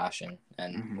down to passion.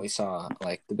 And we saw,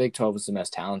 like, the Big 12 was the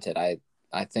most talented. I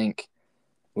think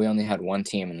we only had one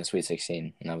team in the Sweet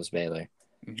 16, and that was Baylor.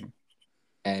 Mm-hmm.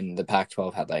 And the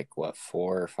Pac-12 had,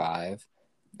 4 or 5,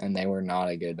 and they were not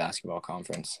a good basketball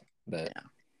conference. But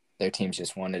their teams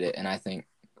just wanted it. And I think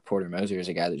Porter Moser is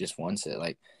a guy that just wants it.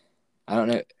 Like, I don't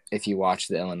know if you watched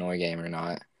the Illinois game or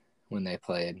not when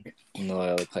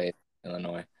Loyola played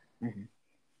Illinois. Mm-hmm.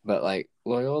 But,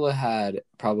 Loyola had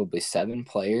probably 7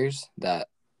 players that,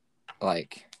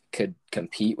 could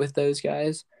compete with those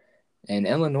guys. And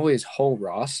Illinois' whole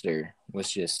roster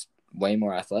was just way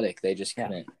more athletic. They just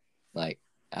couldn't,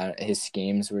 his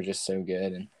schemes were just so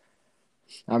good. And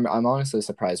I'm honestly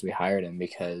surprised we hired him,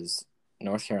 because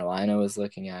North Carolina was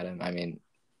looking at him. I mean,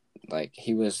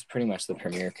 he was pretty much the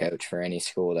premier coach for any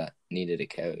school that needed a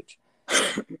coach.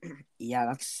 Yeah,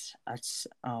 that's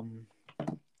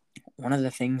one of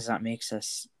the things that makes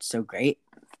us so great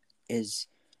is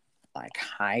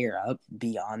higher up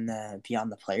beyond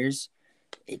the players.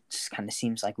 It just kind of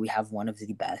seems like we have one of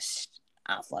the best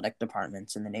athletic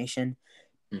departments in the nation.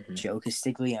 Mm-hmm. Joe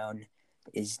Castiglione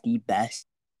is the best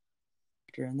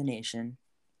actor in the nation.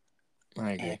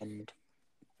 I agree. And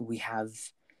we have,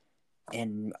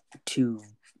 in 2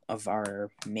 of our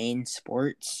main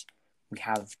sports, we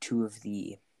have 2 of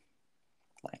the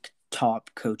top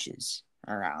coaches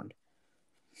around.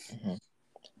 Mm-hmm.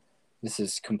 This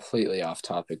is completely off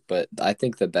topic, but I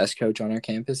think the best coach on our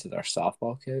campus is our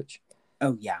softball coach.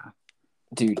 Oh, yeah.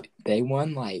 Dude, they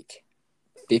won like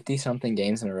 50-something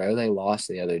games in a row. They lost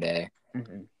the other day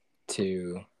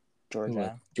to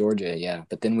Georgia, yeah.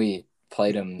 But then we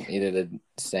played them either the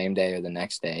same day or the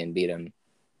next day and beat them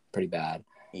pretty bad.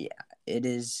 Yeah, it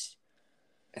is.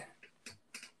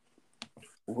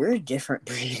 We're a different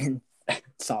breed in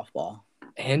softball.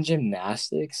 And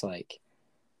gymnastics, like.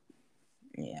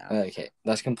 Yeah. Okay,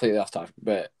 that's completely off topic.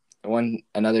 But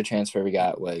another transfer we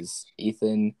got was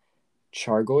Ethan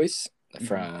Chargois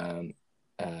from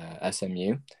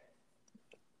SMU.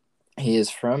 He is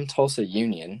from Tulsa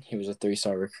Union. He was a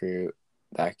 3-star recruit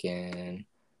back in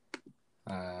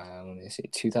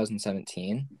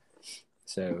 2017.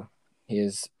 So he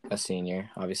is a senior,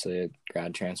 obviously a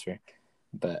grad transfer.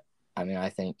 But I mean, I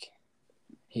think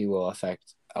he will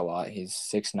affect a lot. He's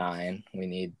 6'9". We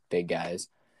need big guys.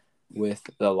 With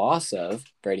the loss of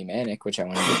Brady Manick, which I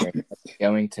wanted to bring up,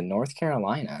 going to North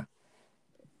Carolina.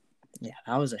 Yeah,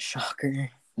 that was a shocker.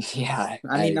 Yeah.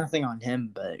 I mean, nothing on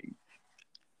him, but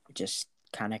just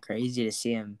kind of crazy to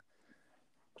see him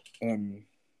in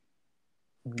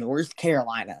North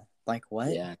Carolina. Like,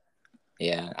 what? Yeah.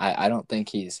 Yeah. I don't think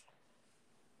he's.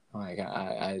 Oh my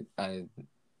God. I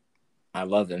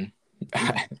love him.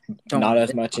 Not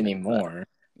as much anymore.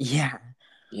 Yeah.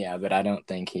 Yeah, but I don't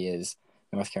think he is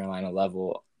North Carolina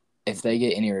level. If they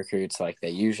get any recruits like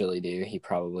they usually do, he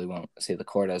probably won't see the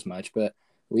court as much. But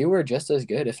we were just as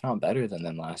good, if not better, than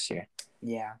them last year.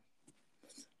 Yeah.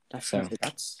 Definitely. So,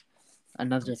 that's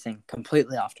another thing,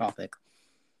 completely off topic.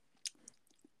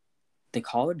 The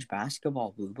college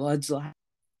basketball Blue Bloods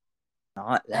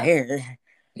not there.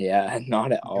 Yeah,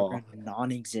 not at all.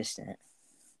 Non-existent.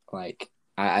 Like,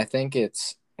 I think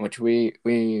it's, which we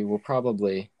will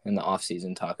probably in the off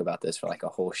season talk about this for like a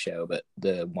whole show, but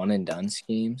the one and done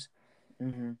schemes,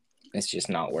 it's just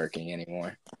not working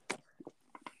anymore.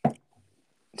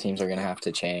 Teams are gonna have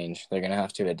to change. They're gonna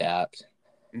have to adapt.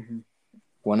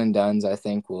 One and dones, I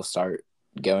think, will start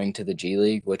going to the G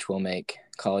League, which will make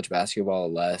college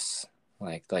basketball less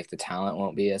like the talent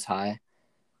won't be as high.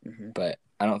 But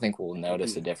I don't think we'll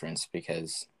notice a difference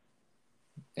because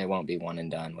it won't be one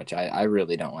and done, which I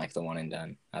really don't like the one and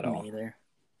done at all. Me either.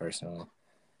 Personally.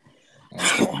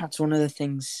 That's one of the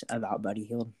things about Buddy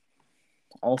Hield.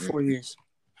 All 4 years.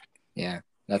 Yeah.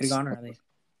 Could have gone early.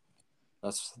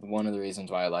 That's one of the reasons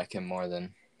why I like him more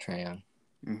than Trae Young.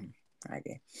 I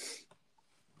agree.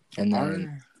 And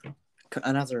then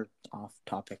another off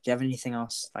topic. Do you have anything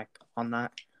else like on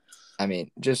that? I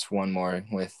mean, just one more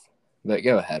but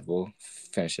go ahead. We'll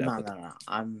finish it up. No.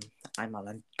 I'm on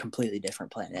a completely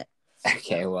different planet.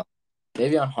 Okay, well,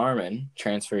 Davion Harmon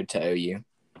transferred to OU.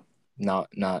 Not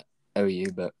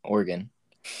OU, but Oregon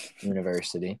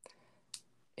University.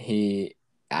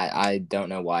 I don't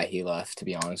know why he left, to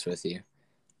be honest with you.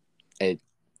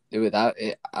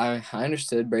 I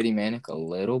understood Brady Manick a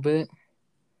little bit,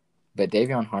 but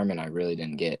Davion Harmon I really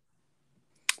didn't get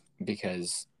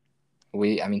because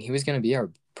he was going to be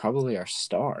probably our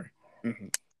star,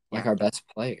 like our best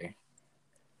player.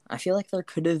 I feel like there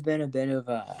could have been a bit of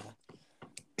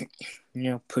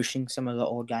pushing some of the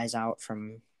old guys out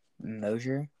from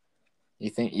Mosier. You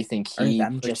think or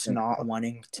them just not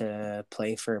wanting to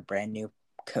play for a brand new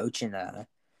coach in a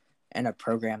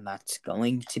program that's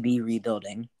going to be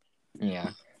rebuilding?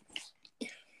 Yeah.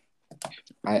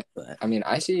 I mean,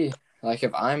 I see, like,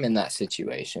 if I'm in that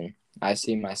situation, I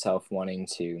see myself wanting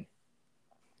to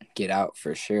get out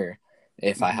for sure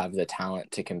if I have the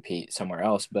talent to compete somewhere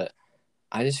else. But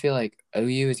I just feel like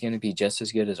OU is going to be just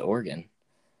as good as Oregon.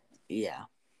 Yeah.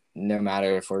 No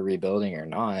matter if we're rebuilding or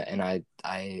not. And I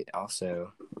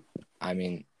also, I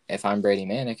mean, if I'm Brady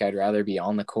Manick, I'd rather be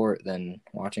on the court than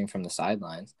watching from the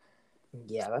sidelines.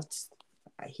 Yeah,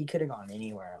 he could have gone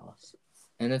anywhere else.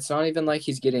 And it's not even like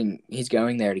he's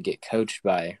going there to get coached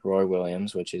by Roy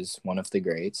Williams, which is one of the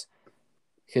greats,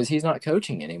 because he's not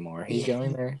coaching anymore. He's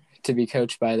going there to be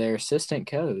coached by their assistant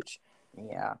coach.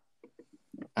 Yeah.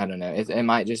 I don't know. It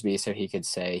might just be so he could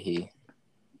say he,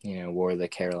 wore the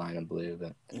Carolina blue,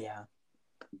 but yeah.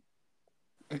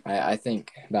 I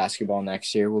think basketball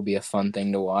next year will be a fun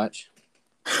thing to watch.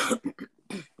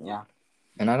 Yeah.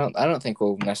 And I don't think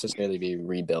we'll necessarily be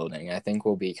rebuilding. I think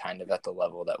we'll be kind of at the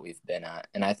level that we've been at.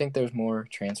 And I think there's more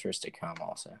transfers to come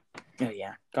also. Oh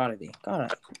yeah, gotta be.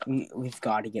 We've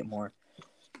got to get more.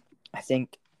 I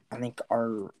think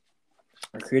our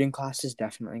recruiting class is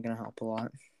definitely gonna help a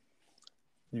lot.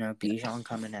 Bijan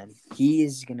coming in. He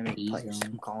is gonna make plays.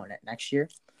 I'm calling it next year.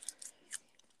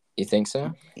 You think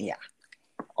so? Yeah.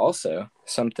 Also,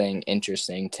 something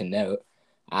interesting to note,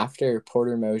 after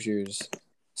Porter Mosier's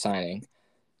signing,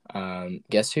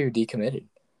 guess who decommitted?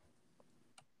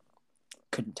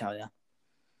 Couldn't tell you.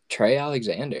 Trey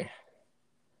Alexander.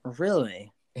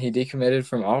 Really? He decommitted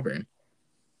from Auburn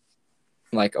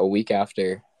like a week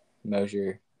after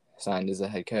Mosier signed as the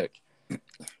head coach.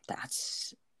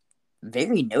 That's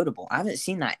very notable. I haven't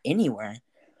seen that anywhere.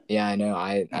 Yeah, I know.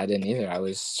 I didn't either. I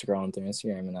was scrolling through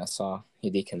Instagram and I saw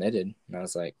he decommitted, and I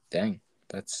was like, dang,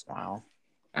 that's wow.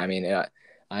 I mean, I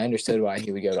understood why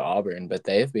he would go to Auburn, but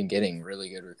they've been getting really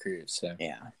good recruits. So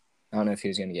yeah, I don't know if he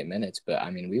was going to get minutes, but I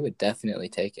mean, we would definitely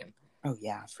take him. Oh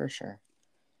yeah, for sure.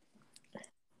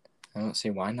 I don't see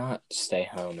why not stay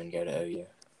home and go to OU.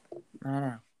 I don't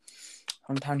know.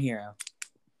 Hometown hero.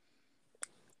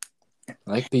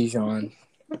 Like Bijan.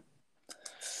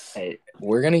 Hey,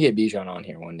 we're going to get Bijan on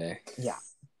here one day. Yeah.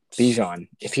 Bijan,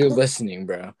 if you're listening,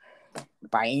 bro.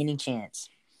 By any chance.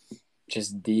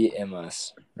 Just DM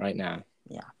us right now.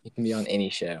 Yeah. You can be on any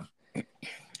show.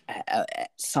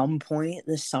 At some point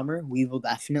this summer, we will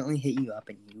definitely hit you up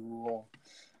and you will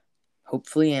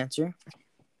hopefully answer.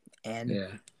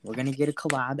 And we're going to get a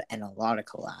collab and a lot of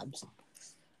collabs.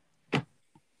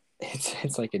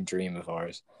 It's like a dream of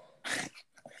ours.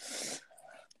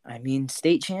 I mean,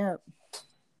 state champ.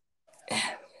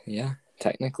 Yeah,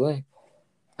 technically.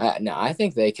 No, I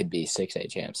think they could be 6A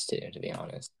champs too, to be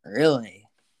honest. Really?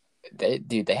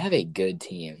 They have a good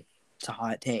team. It's a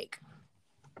hot take.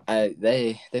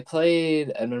 They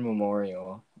played Edmond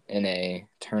Memorial in a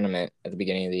tournament at the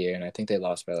beginning of the year, and I think they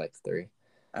lost by like 3.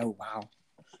 Oh, wow.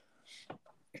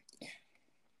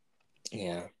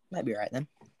 Yeah. Might be right then.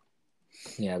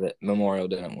 Yeah, but Memorial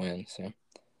didn't win, so.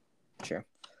 Sure.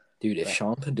 Dude, if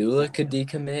Sean Padula could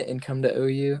decommit and come to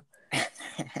OU,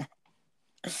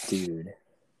 dude,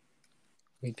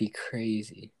 we'd be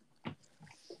crazy.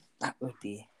 That would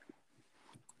be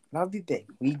big.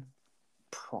 We'd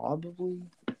probably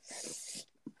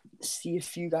see a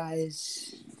few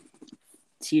guys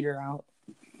teeter out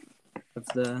of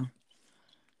the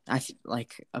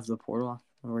portal.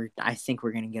 I think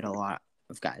we're gonna get a lot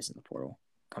of guys in the portal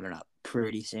coming up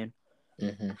pretty soon.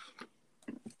 Mm-hmm.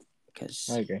 Because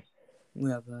I agree. We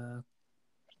have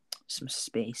some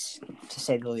space, to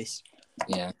say the least.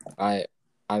 Yeah, I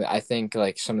think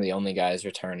like some of the only guys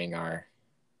returning are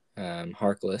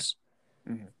Harkless,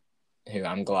 who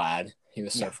I'm glad. He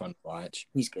was so fun to watch.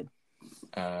 He's good.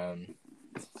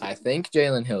 I think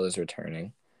Jalen Hill is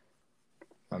returning.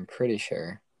 I'm pretty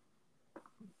sure.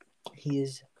 He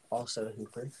is also a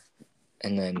hooper.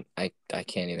 And then I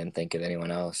can't even think of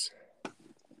anyone else.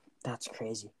 That's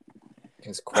crazy.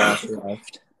 Because Quash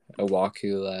left,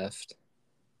 Owaku left,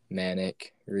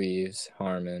 Manic, Reeves,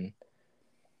 Harmon.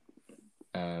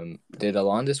 Did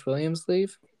Alondis Williams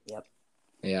leave? Yep.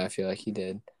 Yeah, I feel like he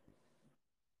did.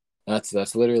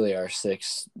 That's literally our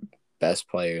 6 best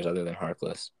players other than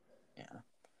Harkless. Yeah.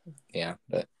 Yeah,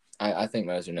 but I think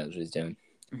Moser knows what he's doing.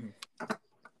 Mm-hmm.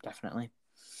 Definitely.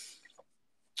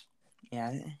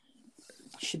 Yeah, it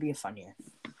should be a fun year.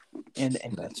 And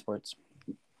both sports.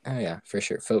 Oh, yeah, for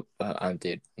sure.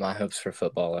 Dude, my hopes for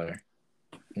football are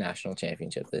national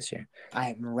championship this year. I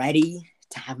am ready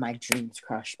to have my dreams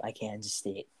crushed by Kansas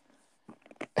State.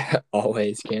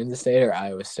 Always Kansas State or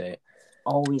Iowa State?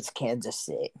 Always Kansas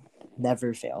State.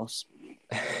 Never fails.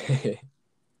 I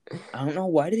don't know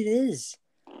what it is.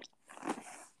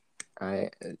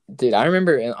 I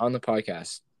remember on the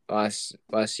podcast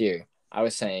last year, I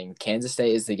was saying Kansas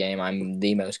State is the game I'm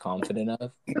the most confident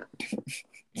of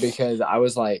because I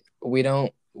was like, we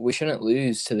shouldn't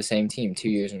lose to the same team 2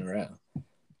 years in a row.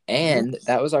 And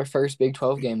that was our first Big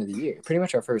 12 game of the year. Pretty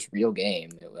much our first real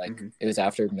game. It was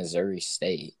after Missouri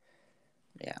State.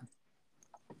 Yeah.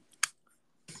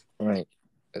 Right.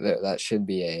 That should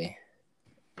be a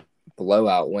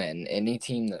blowout win. Any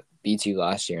team that beats you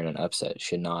last year in an upset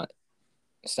should not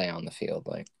stay on the field.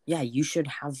 Yeah, you should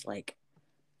have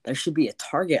there should be a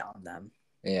target on them.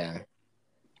 Yeah.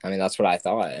 I mean, that's what I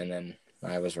thought, and then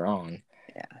I was wrong.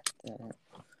 Yeah.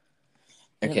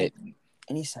 Okay.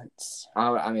 Any sense?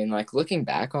 I mean, looking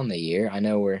back on the year, I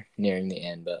know we're nearing the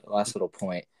end, but last little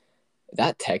point,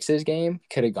 that Texas game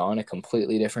could have gone a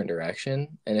completely different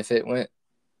direction, and if it went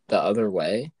the other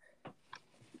way,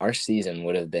 our season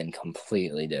would have been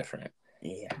completely different.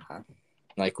 Yeah.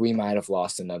 We might have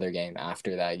lost another game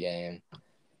after that game.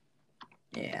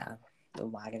 Yeah. The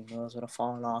wagon wheels would have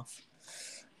fallen off.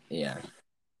 Yeah.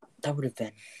 That would have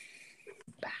been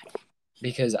bad.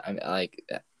 Because I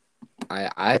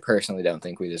personally don't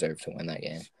think we deserve to win that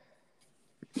game.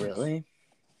 Really?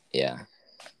 Yeah.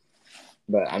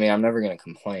 But I mean, I'm never gonna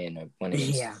complain of winning.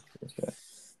 Yeah.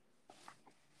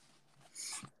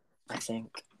 I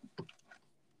think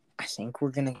think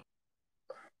we're gonna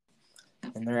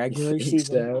in the You regular think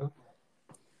season. so?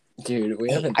 Dude, we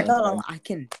Hey, haven't I done got.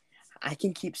 one. I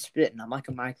can keep spitting. I'm like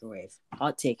a microwave.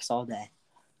 Hot takes all day.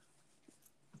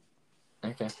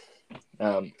 Okay.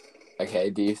 Okay,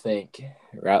 do you think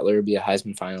Rattler would be a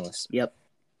Heisman finalist? Yep.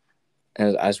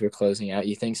 As we're closing out,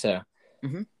 you think so?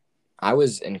 Mhm. I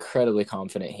was incredibly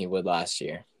confident he would last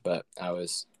year, but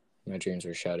my dreams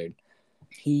were shattered.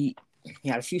 He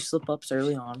had a few slip ups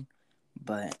early on,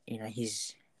 but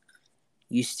he's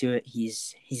used to it.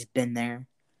 He's been there.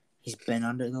 He's been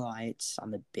under the lights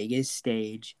on the biggest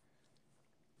stage,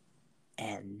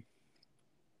 and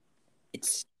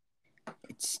it's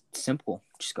simple.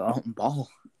 Just go out and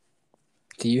ball.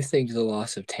 Do you think the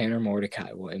loss of Tanner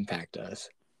Mordecai will impact us?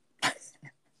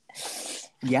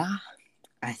 Yeah,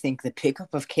 I think the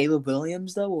pickup of Caleb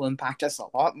Williams though will impact us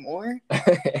a lot more.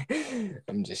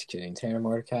 I'm just kidding. Tanner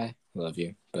Mordecai, love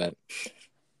you, but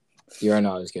you are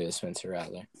not as good as Spencer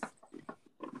Rattler.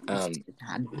 It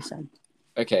had to be said.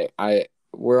 Okay,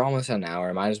 we're almost at an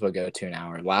hour. Might as well go to an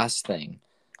hour. Last thing.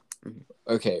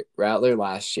 Okay, Rattler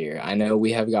last year. I know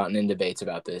we have gotten in debates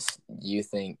about this. You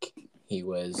think he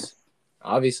was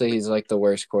obviously he's like the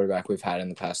worst quarterback we've had in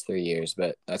the past 3 years,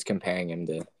 but that's comparing him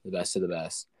to the best of the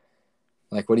best.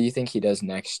 Like, what do you think he does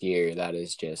next year that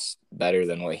is just better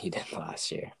than what he did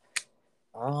last year?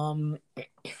 I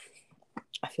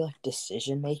feel like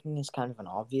decision making is kind of an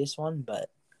obvious one, but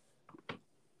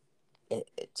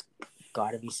it's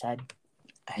got to be said.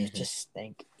 I just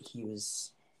think he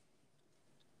was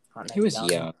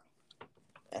young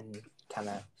and kind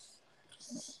of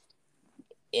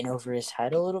in over his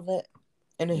head a little bit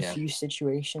in a few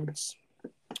situations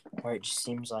where it just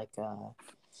seems like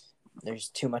there's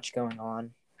too much going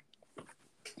on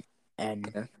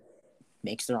and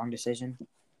makes the wrong decision,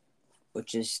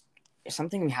 which is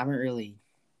something we haven't really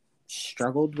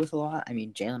struggled with a lot. I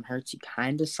mean, Jalen Hurts, you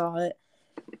kind of saw it,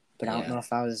 but I don't know if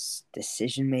that was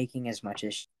decision making as much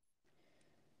as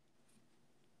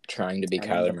trying to be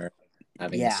Kyler Murray,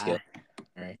 having the skill.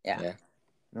 Right. Yeah.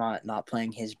 Not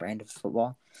playing his brand of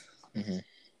football. Mm-hmm.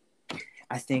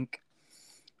 I think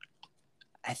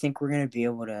we're gonna be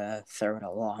able to throw it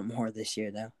a lot more this year,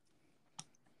 though.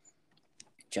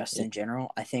 Just in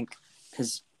general, I think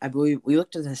because I believe we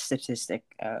looked at the statistic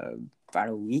about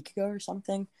a week ago or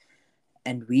something,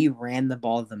 and we ran the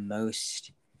ball the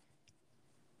most,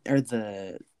 I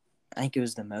think it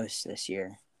was the most this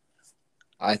year.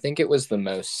 I think it was the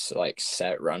most like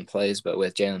set run plays, but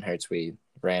with Jalen Hurts, we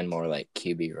ran more like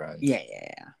QB runs.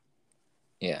 Yeah.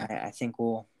 I think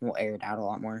we'll air it out a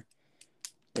lot more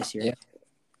this year. Yeah.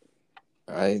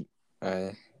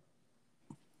 I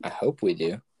hope we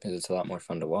do because it's a lot more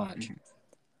fun to watch.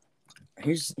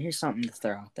 Here's something to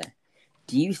throw out there.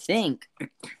 Do you think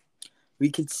we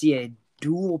could see a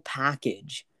dual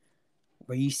package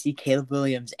where you see Caleb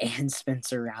Williams and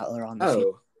Spencer Rattler on the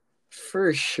field?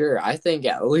 For sure. I think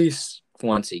at least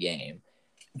once a game.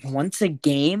 Once a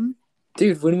game?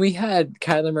 Dude, when we had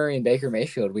Kyler Murray and Baker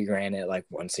Mayfield, we ran it like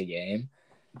once a game.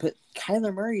 But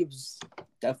Kyler Murray was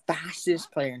the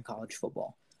fastest player in college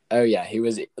football. Oh, yeah. He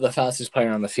was the fastest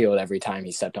player on the field every time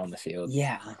he stepped on the field.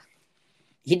 Yeah.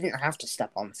 He didn't have to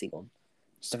step on the field.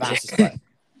 He's the fastest player.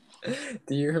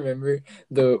 Do you remember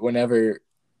whenever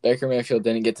Baker Mayfield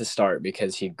didn't get to start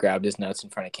because he grabbed his nuts in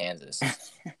front of Kansas?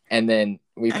 And then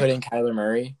we put in Kyler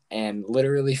Murray, and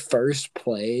literally first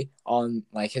play on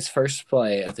like his first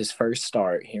play of his first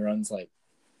start, he runs like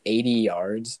 80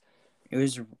 yards. It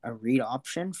was a read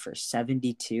option for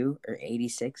 72 or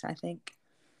 86, I think.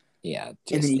 Yeah.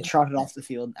 And then he trotted off the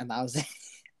field, and that was it.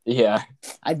 Yeah.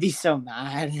 I'd be so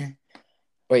mad.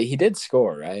 Wait, he did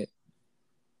score, right?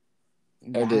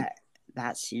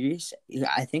 That series?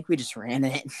 I think we just ran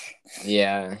it.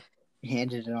 Yeah.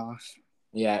 Handed it off.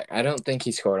 Yeah, I don't think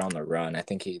he scored on the run. I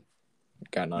think he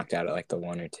got knocked out at like the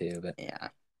 1 or 2. But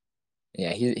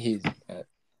yeah, he's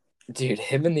dude.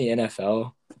 Him in the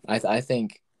NFL, I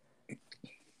think.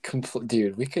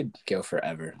 Dude, we could go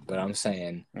forever, but I'm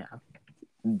saying,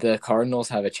 the Cardinals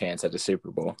have a chance at the Super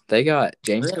Bowl. They got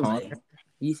James Conner.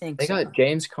 You think they got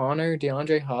James Conner,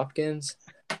 DeAndre Hopkins,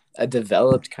 a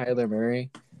developed Kyler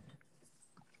Murray.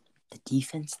 The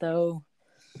defense, though.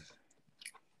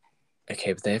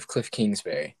 Okay, but they have Cliff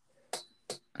Kingsbury.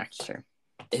 That's true.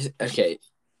 Okay,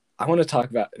 I want to talk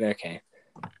about. Okay,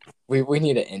 we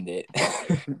need to end it.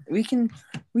 we can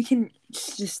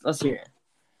just let's hear it.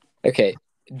 Okay,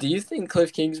 do you think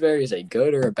Cliff Kingsbury is a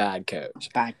good or a bad coach?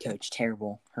 Bad coach,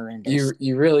 terrible, horrendous.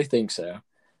 You really think so?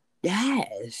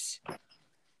 Yes.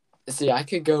 See, I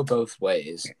could go both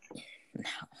ways. No.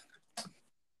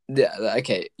 Yeah.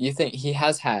 Okay, you think he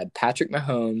has had Patrick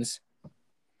Mahomes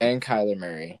and Kyler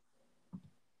Murray.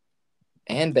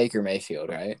 and Baker Mayfield,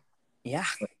 right? Yeah.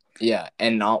 Yeah,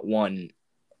 and not won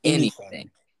anything.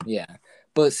 Anything. Yeah,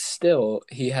 but still,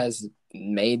 he has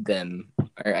made them.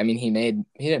 Or I mean, he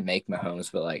didn't make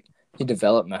Mahomes, but like he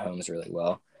developed Mahomes really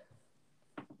well.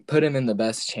 Put him in the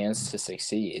best chance to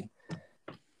succeed.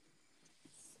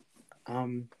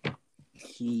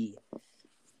 He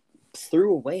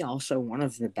threw away also one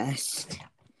of the best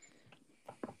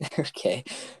Okay,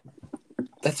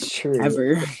 that's true.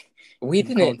 ever. We in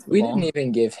college didn't football.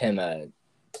 even give him a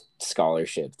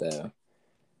scholarship though.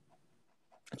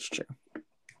 That's true.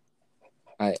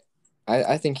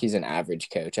 I think he's an average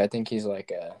coach. I think he's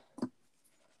like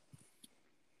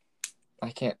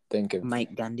I can't think of.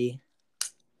 Mike Gundy.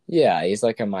 Yeah, he's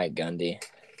like a Mike Gundy.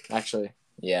 Actually,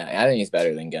 yeah, I think he's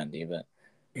better than Gundy, but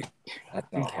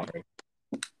that's not hard.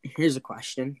 Here's a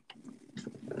question.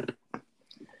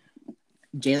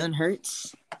 Jalen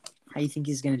Hurts, how do you think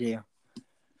he's going to do?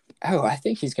 Oh, I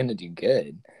think he's gonna do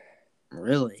good.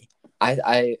 Really?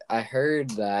 I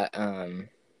heard that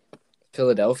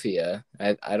Philadelphia.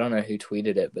 I don't know who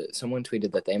tweeted it, but someone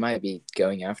tweeted that they might be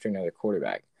going after another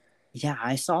quarterback. Yeah,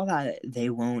 I saw that they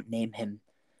won't name him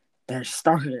their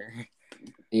starter.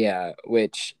 Yeah,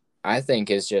 which I think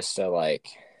is just a like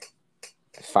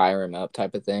fire him up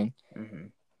type of thing. Mm-hmm.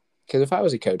 Because if I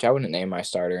was a coach, I wouldn't name my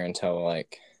starter until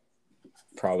like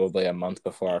probably a month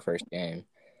before our first game.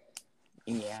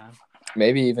 Yeah.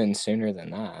 Maybe even sooner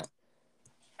than that.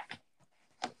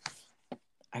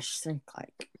 I just think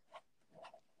like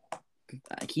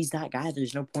he's that guy.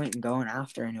 There's no point in going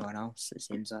after anyone else, it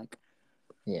seems like.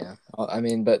 Yeah. I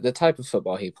mean, but the type of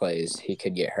football he plays, he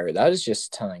could get hurt. That is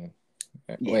just telling.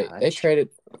 Wait, they traded.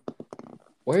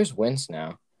 Where's Wentz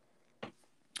now?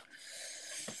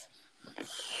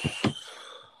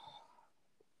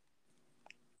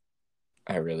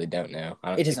 I really don't know.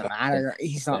 It doesn't matter.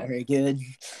 He's not very good.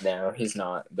 No, he's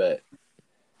not, but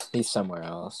he's somewhere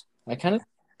else. I kind of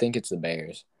think it's the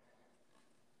Bears.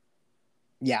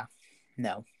 Yeah.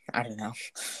 No, I don't know.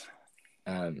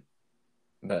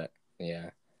 But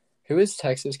yeah. Who is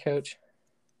Texas coach?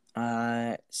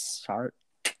 Sarkisian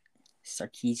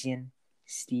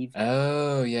Steve.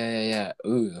 Oh, yeah.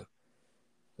 Ooh.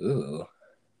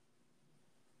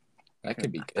 That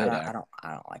could be good. I don't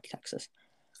like Texas.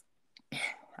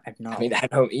 I mean, I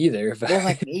don't either. But... Well,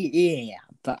 like, yeah,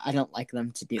 but I don't like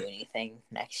them to do anything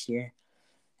next year.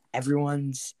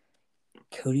 Everyone's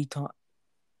Cody Thompson.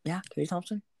 Yeah.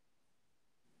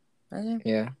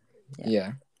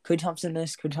 Cody Thompson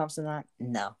this, Cody Thompson that.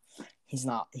 No, he's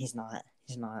not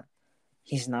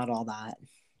all that.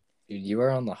 Dude, you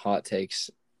are on the hot take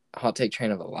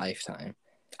train of a lifetime.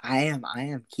 I am.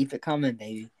 Keep it coming,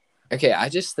 baby. Okay, I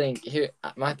just think here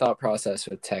my thought process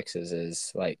with Texas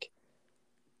is like,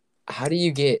 how do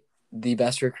you get the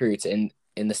best recruits in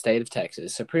the state of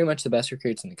Texas? So pretty much the best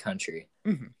recruits in the country,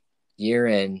 year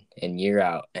in and year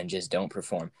out, and just don't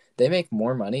perform. They make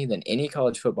more money than any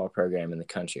college football program in the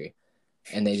country,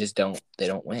 and they just don't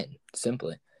win.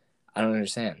 Simply, I don't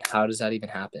understand. How does that even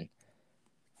happen?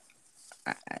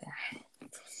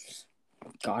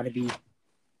 Gotta be.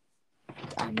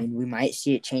 I mean, we might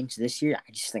see it change this year.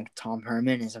 I just think Tom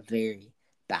Herman is a very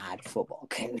bad football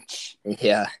coach.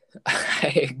 Yeah,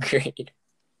 I agree.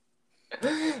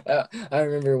 I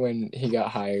remember when he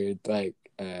got hired, like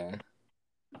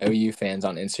OU fans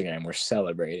on Instagram were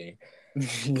celebrating.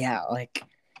 Yeah, like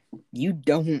you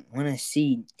don't want to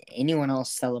see anyone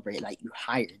else celebrate that you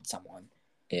hired someone.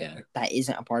 Yeah, that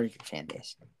isn't a part of your fan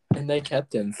base. And they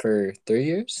kept him for 3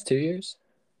 years, 2 years.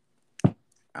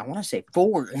 I want to say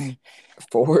 4.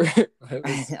 4? I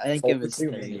think it was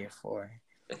 3 or 4.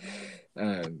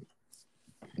 But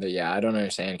yeah, I don't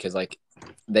understand because like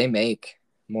they make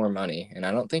more money, and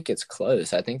I don't think it's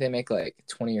close. I think they make like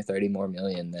 20 or 30 more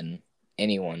million than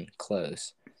anyone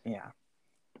close. Yeah.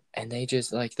 And they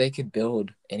just like they could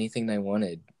build anything they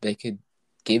wanted. They could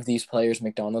give these players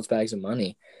McDonald's bags of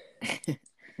money.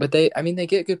 But they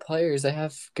get good players. They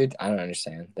have good. I don't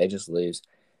understand. They just lose.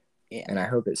 Yeah. And I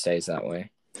hope it stays that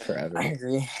way forever. I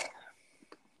agree.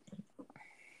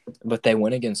 But they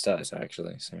win against us,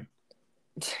 actually. So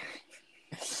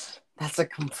that's a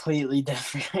completely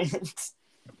different.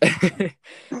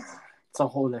 It's a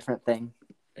whole different thing.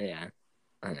 Yeah,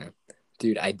 I know.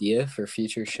 Dude, idea for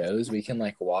future shows. We can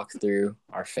like walk through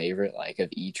our favorite like of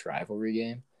each rivalry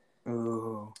game.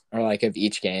 Ooh. Or like of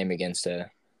each game against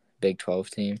a Big 12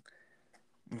 team.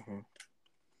 Mm-hmm.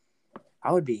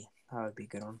 That would be a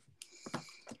good one.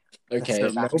 Okay,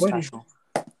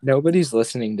 nobody's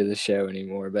listening to the show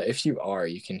anymore, but if you are,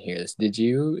 you can hear this. Did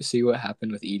you see what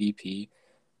happened with EDP?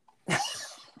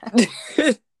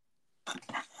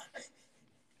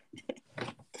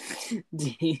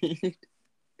 Dude.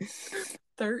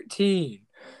 13.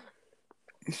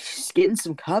 Just getting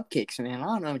some cupcakes, man. I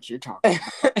don't know what you're talking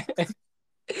about.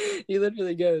 He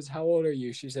literally goes, "How old are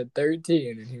you?" She said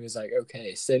 13, and he was like,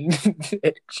 "Okay, send me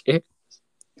pictures."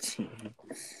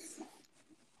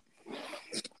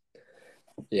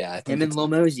 Yeah, I think Him and Lil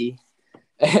Mosey.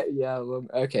 yeah.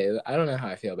 Okay, I don't know how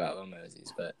I feel about Lil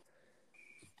Mosey's, but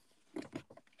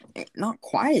Not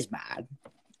quite as bad.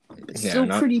 But yeah, still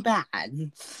pretty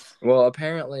bad. Well,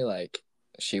 apparently, like,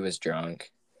 she was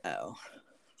drunk, Oh.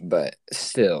 but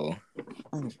still,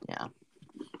 Yeah.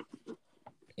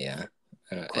 yeah.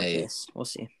 Court case. We'll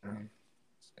see.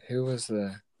 Who was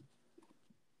the?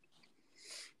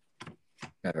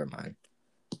 Never mind.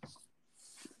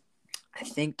 I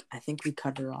think we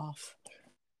cut her off.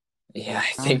 Yeah,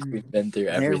 I think we've been through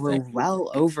There everything. we're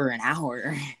well over an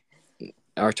hour.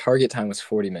 Our target time was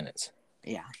 40 minutes.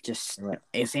 Yeah, just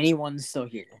if anyone's still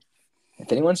here.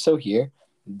 If anyone's still here,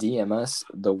 DM us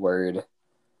the word.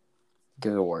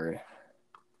 Give a word.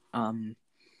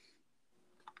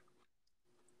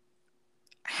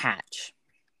 Hatch.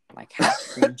 Like hatch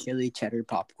green chili cheddar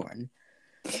popcorn.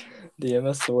 DM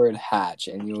us the word hatch,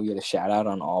 and you will get a shout out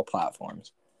on all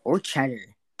platforms. Or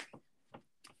cheddar.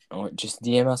 Or just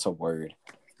DM us a word.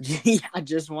 Yeah,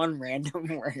 just one random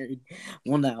word.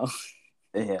 Well, no.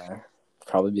 Yeah,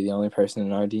 probably be the only person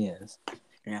in our DMs.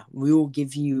 Yeah, we will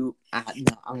give you. No,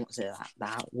 I won't say that.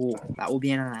 That will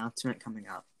be an announcement coming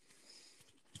up.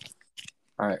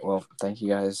 All right. Well, thank you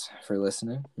guys for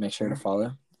listening. Make sure to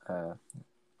follow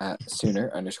at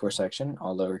Sooner_section,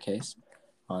 all lowercase,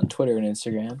 on Twitter and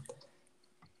Instagram.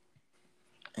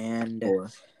 And for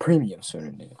premium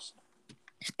Sooner news.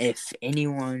 If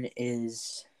anyone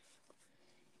is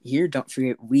here, don't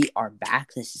forget we are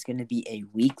back. This is going to be a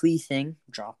weekly thing,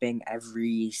 dropping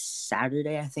every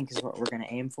Saturday, I think is what we're going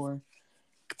to aim for.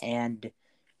 And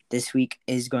this week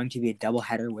is going to be a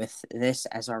doubleheader with this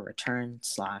as our return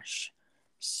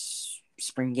 /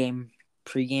 spring game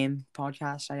pregame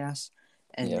podcast, I guess.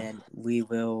 And then we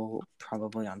will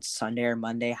probably on Sunday or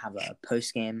Monday have a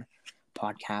post-game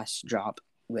podcast drop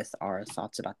with our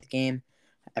thoughts about the game,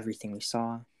 everything we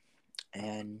saw,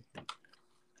 and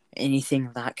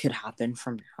anything that could happen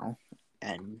from now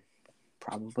and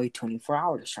probably 24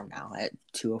 hours from now at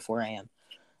 2:04 a.m.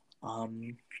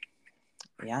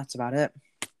 Yeah, that's about it.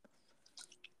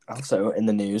 Also, in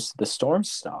the news, the storm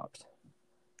stopped.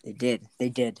 They did.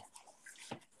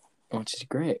 Which is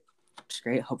great. It's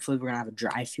great. Hopefully we're going to have a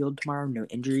dry field tomorrow. No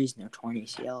injuries, no torn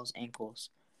ACLs, ankles.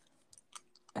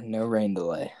 And no rain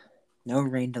delay.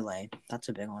 That's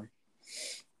a big one.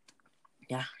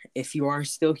 Yeah, if you are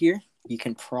still here, you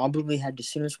can probably head to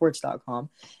Soonersports.com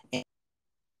and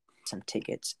some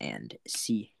tickets and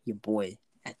see your boy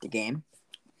at the game.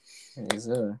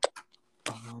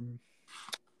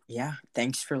 Yeah,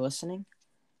 thanks for listening,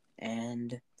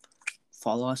 and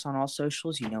follow us on all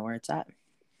socials. You know where it's at.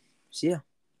 See ya.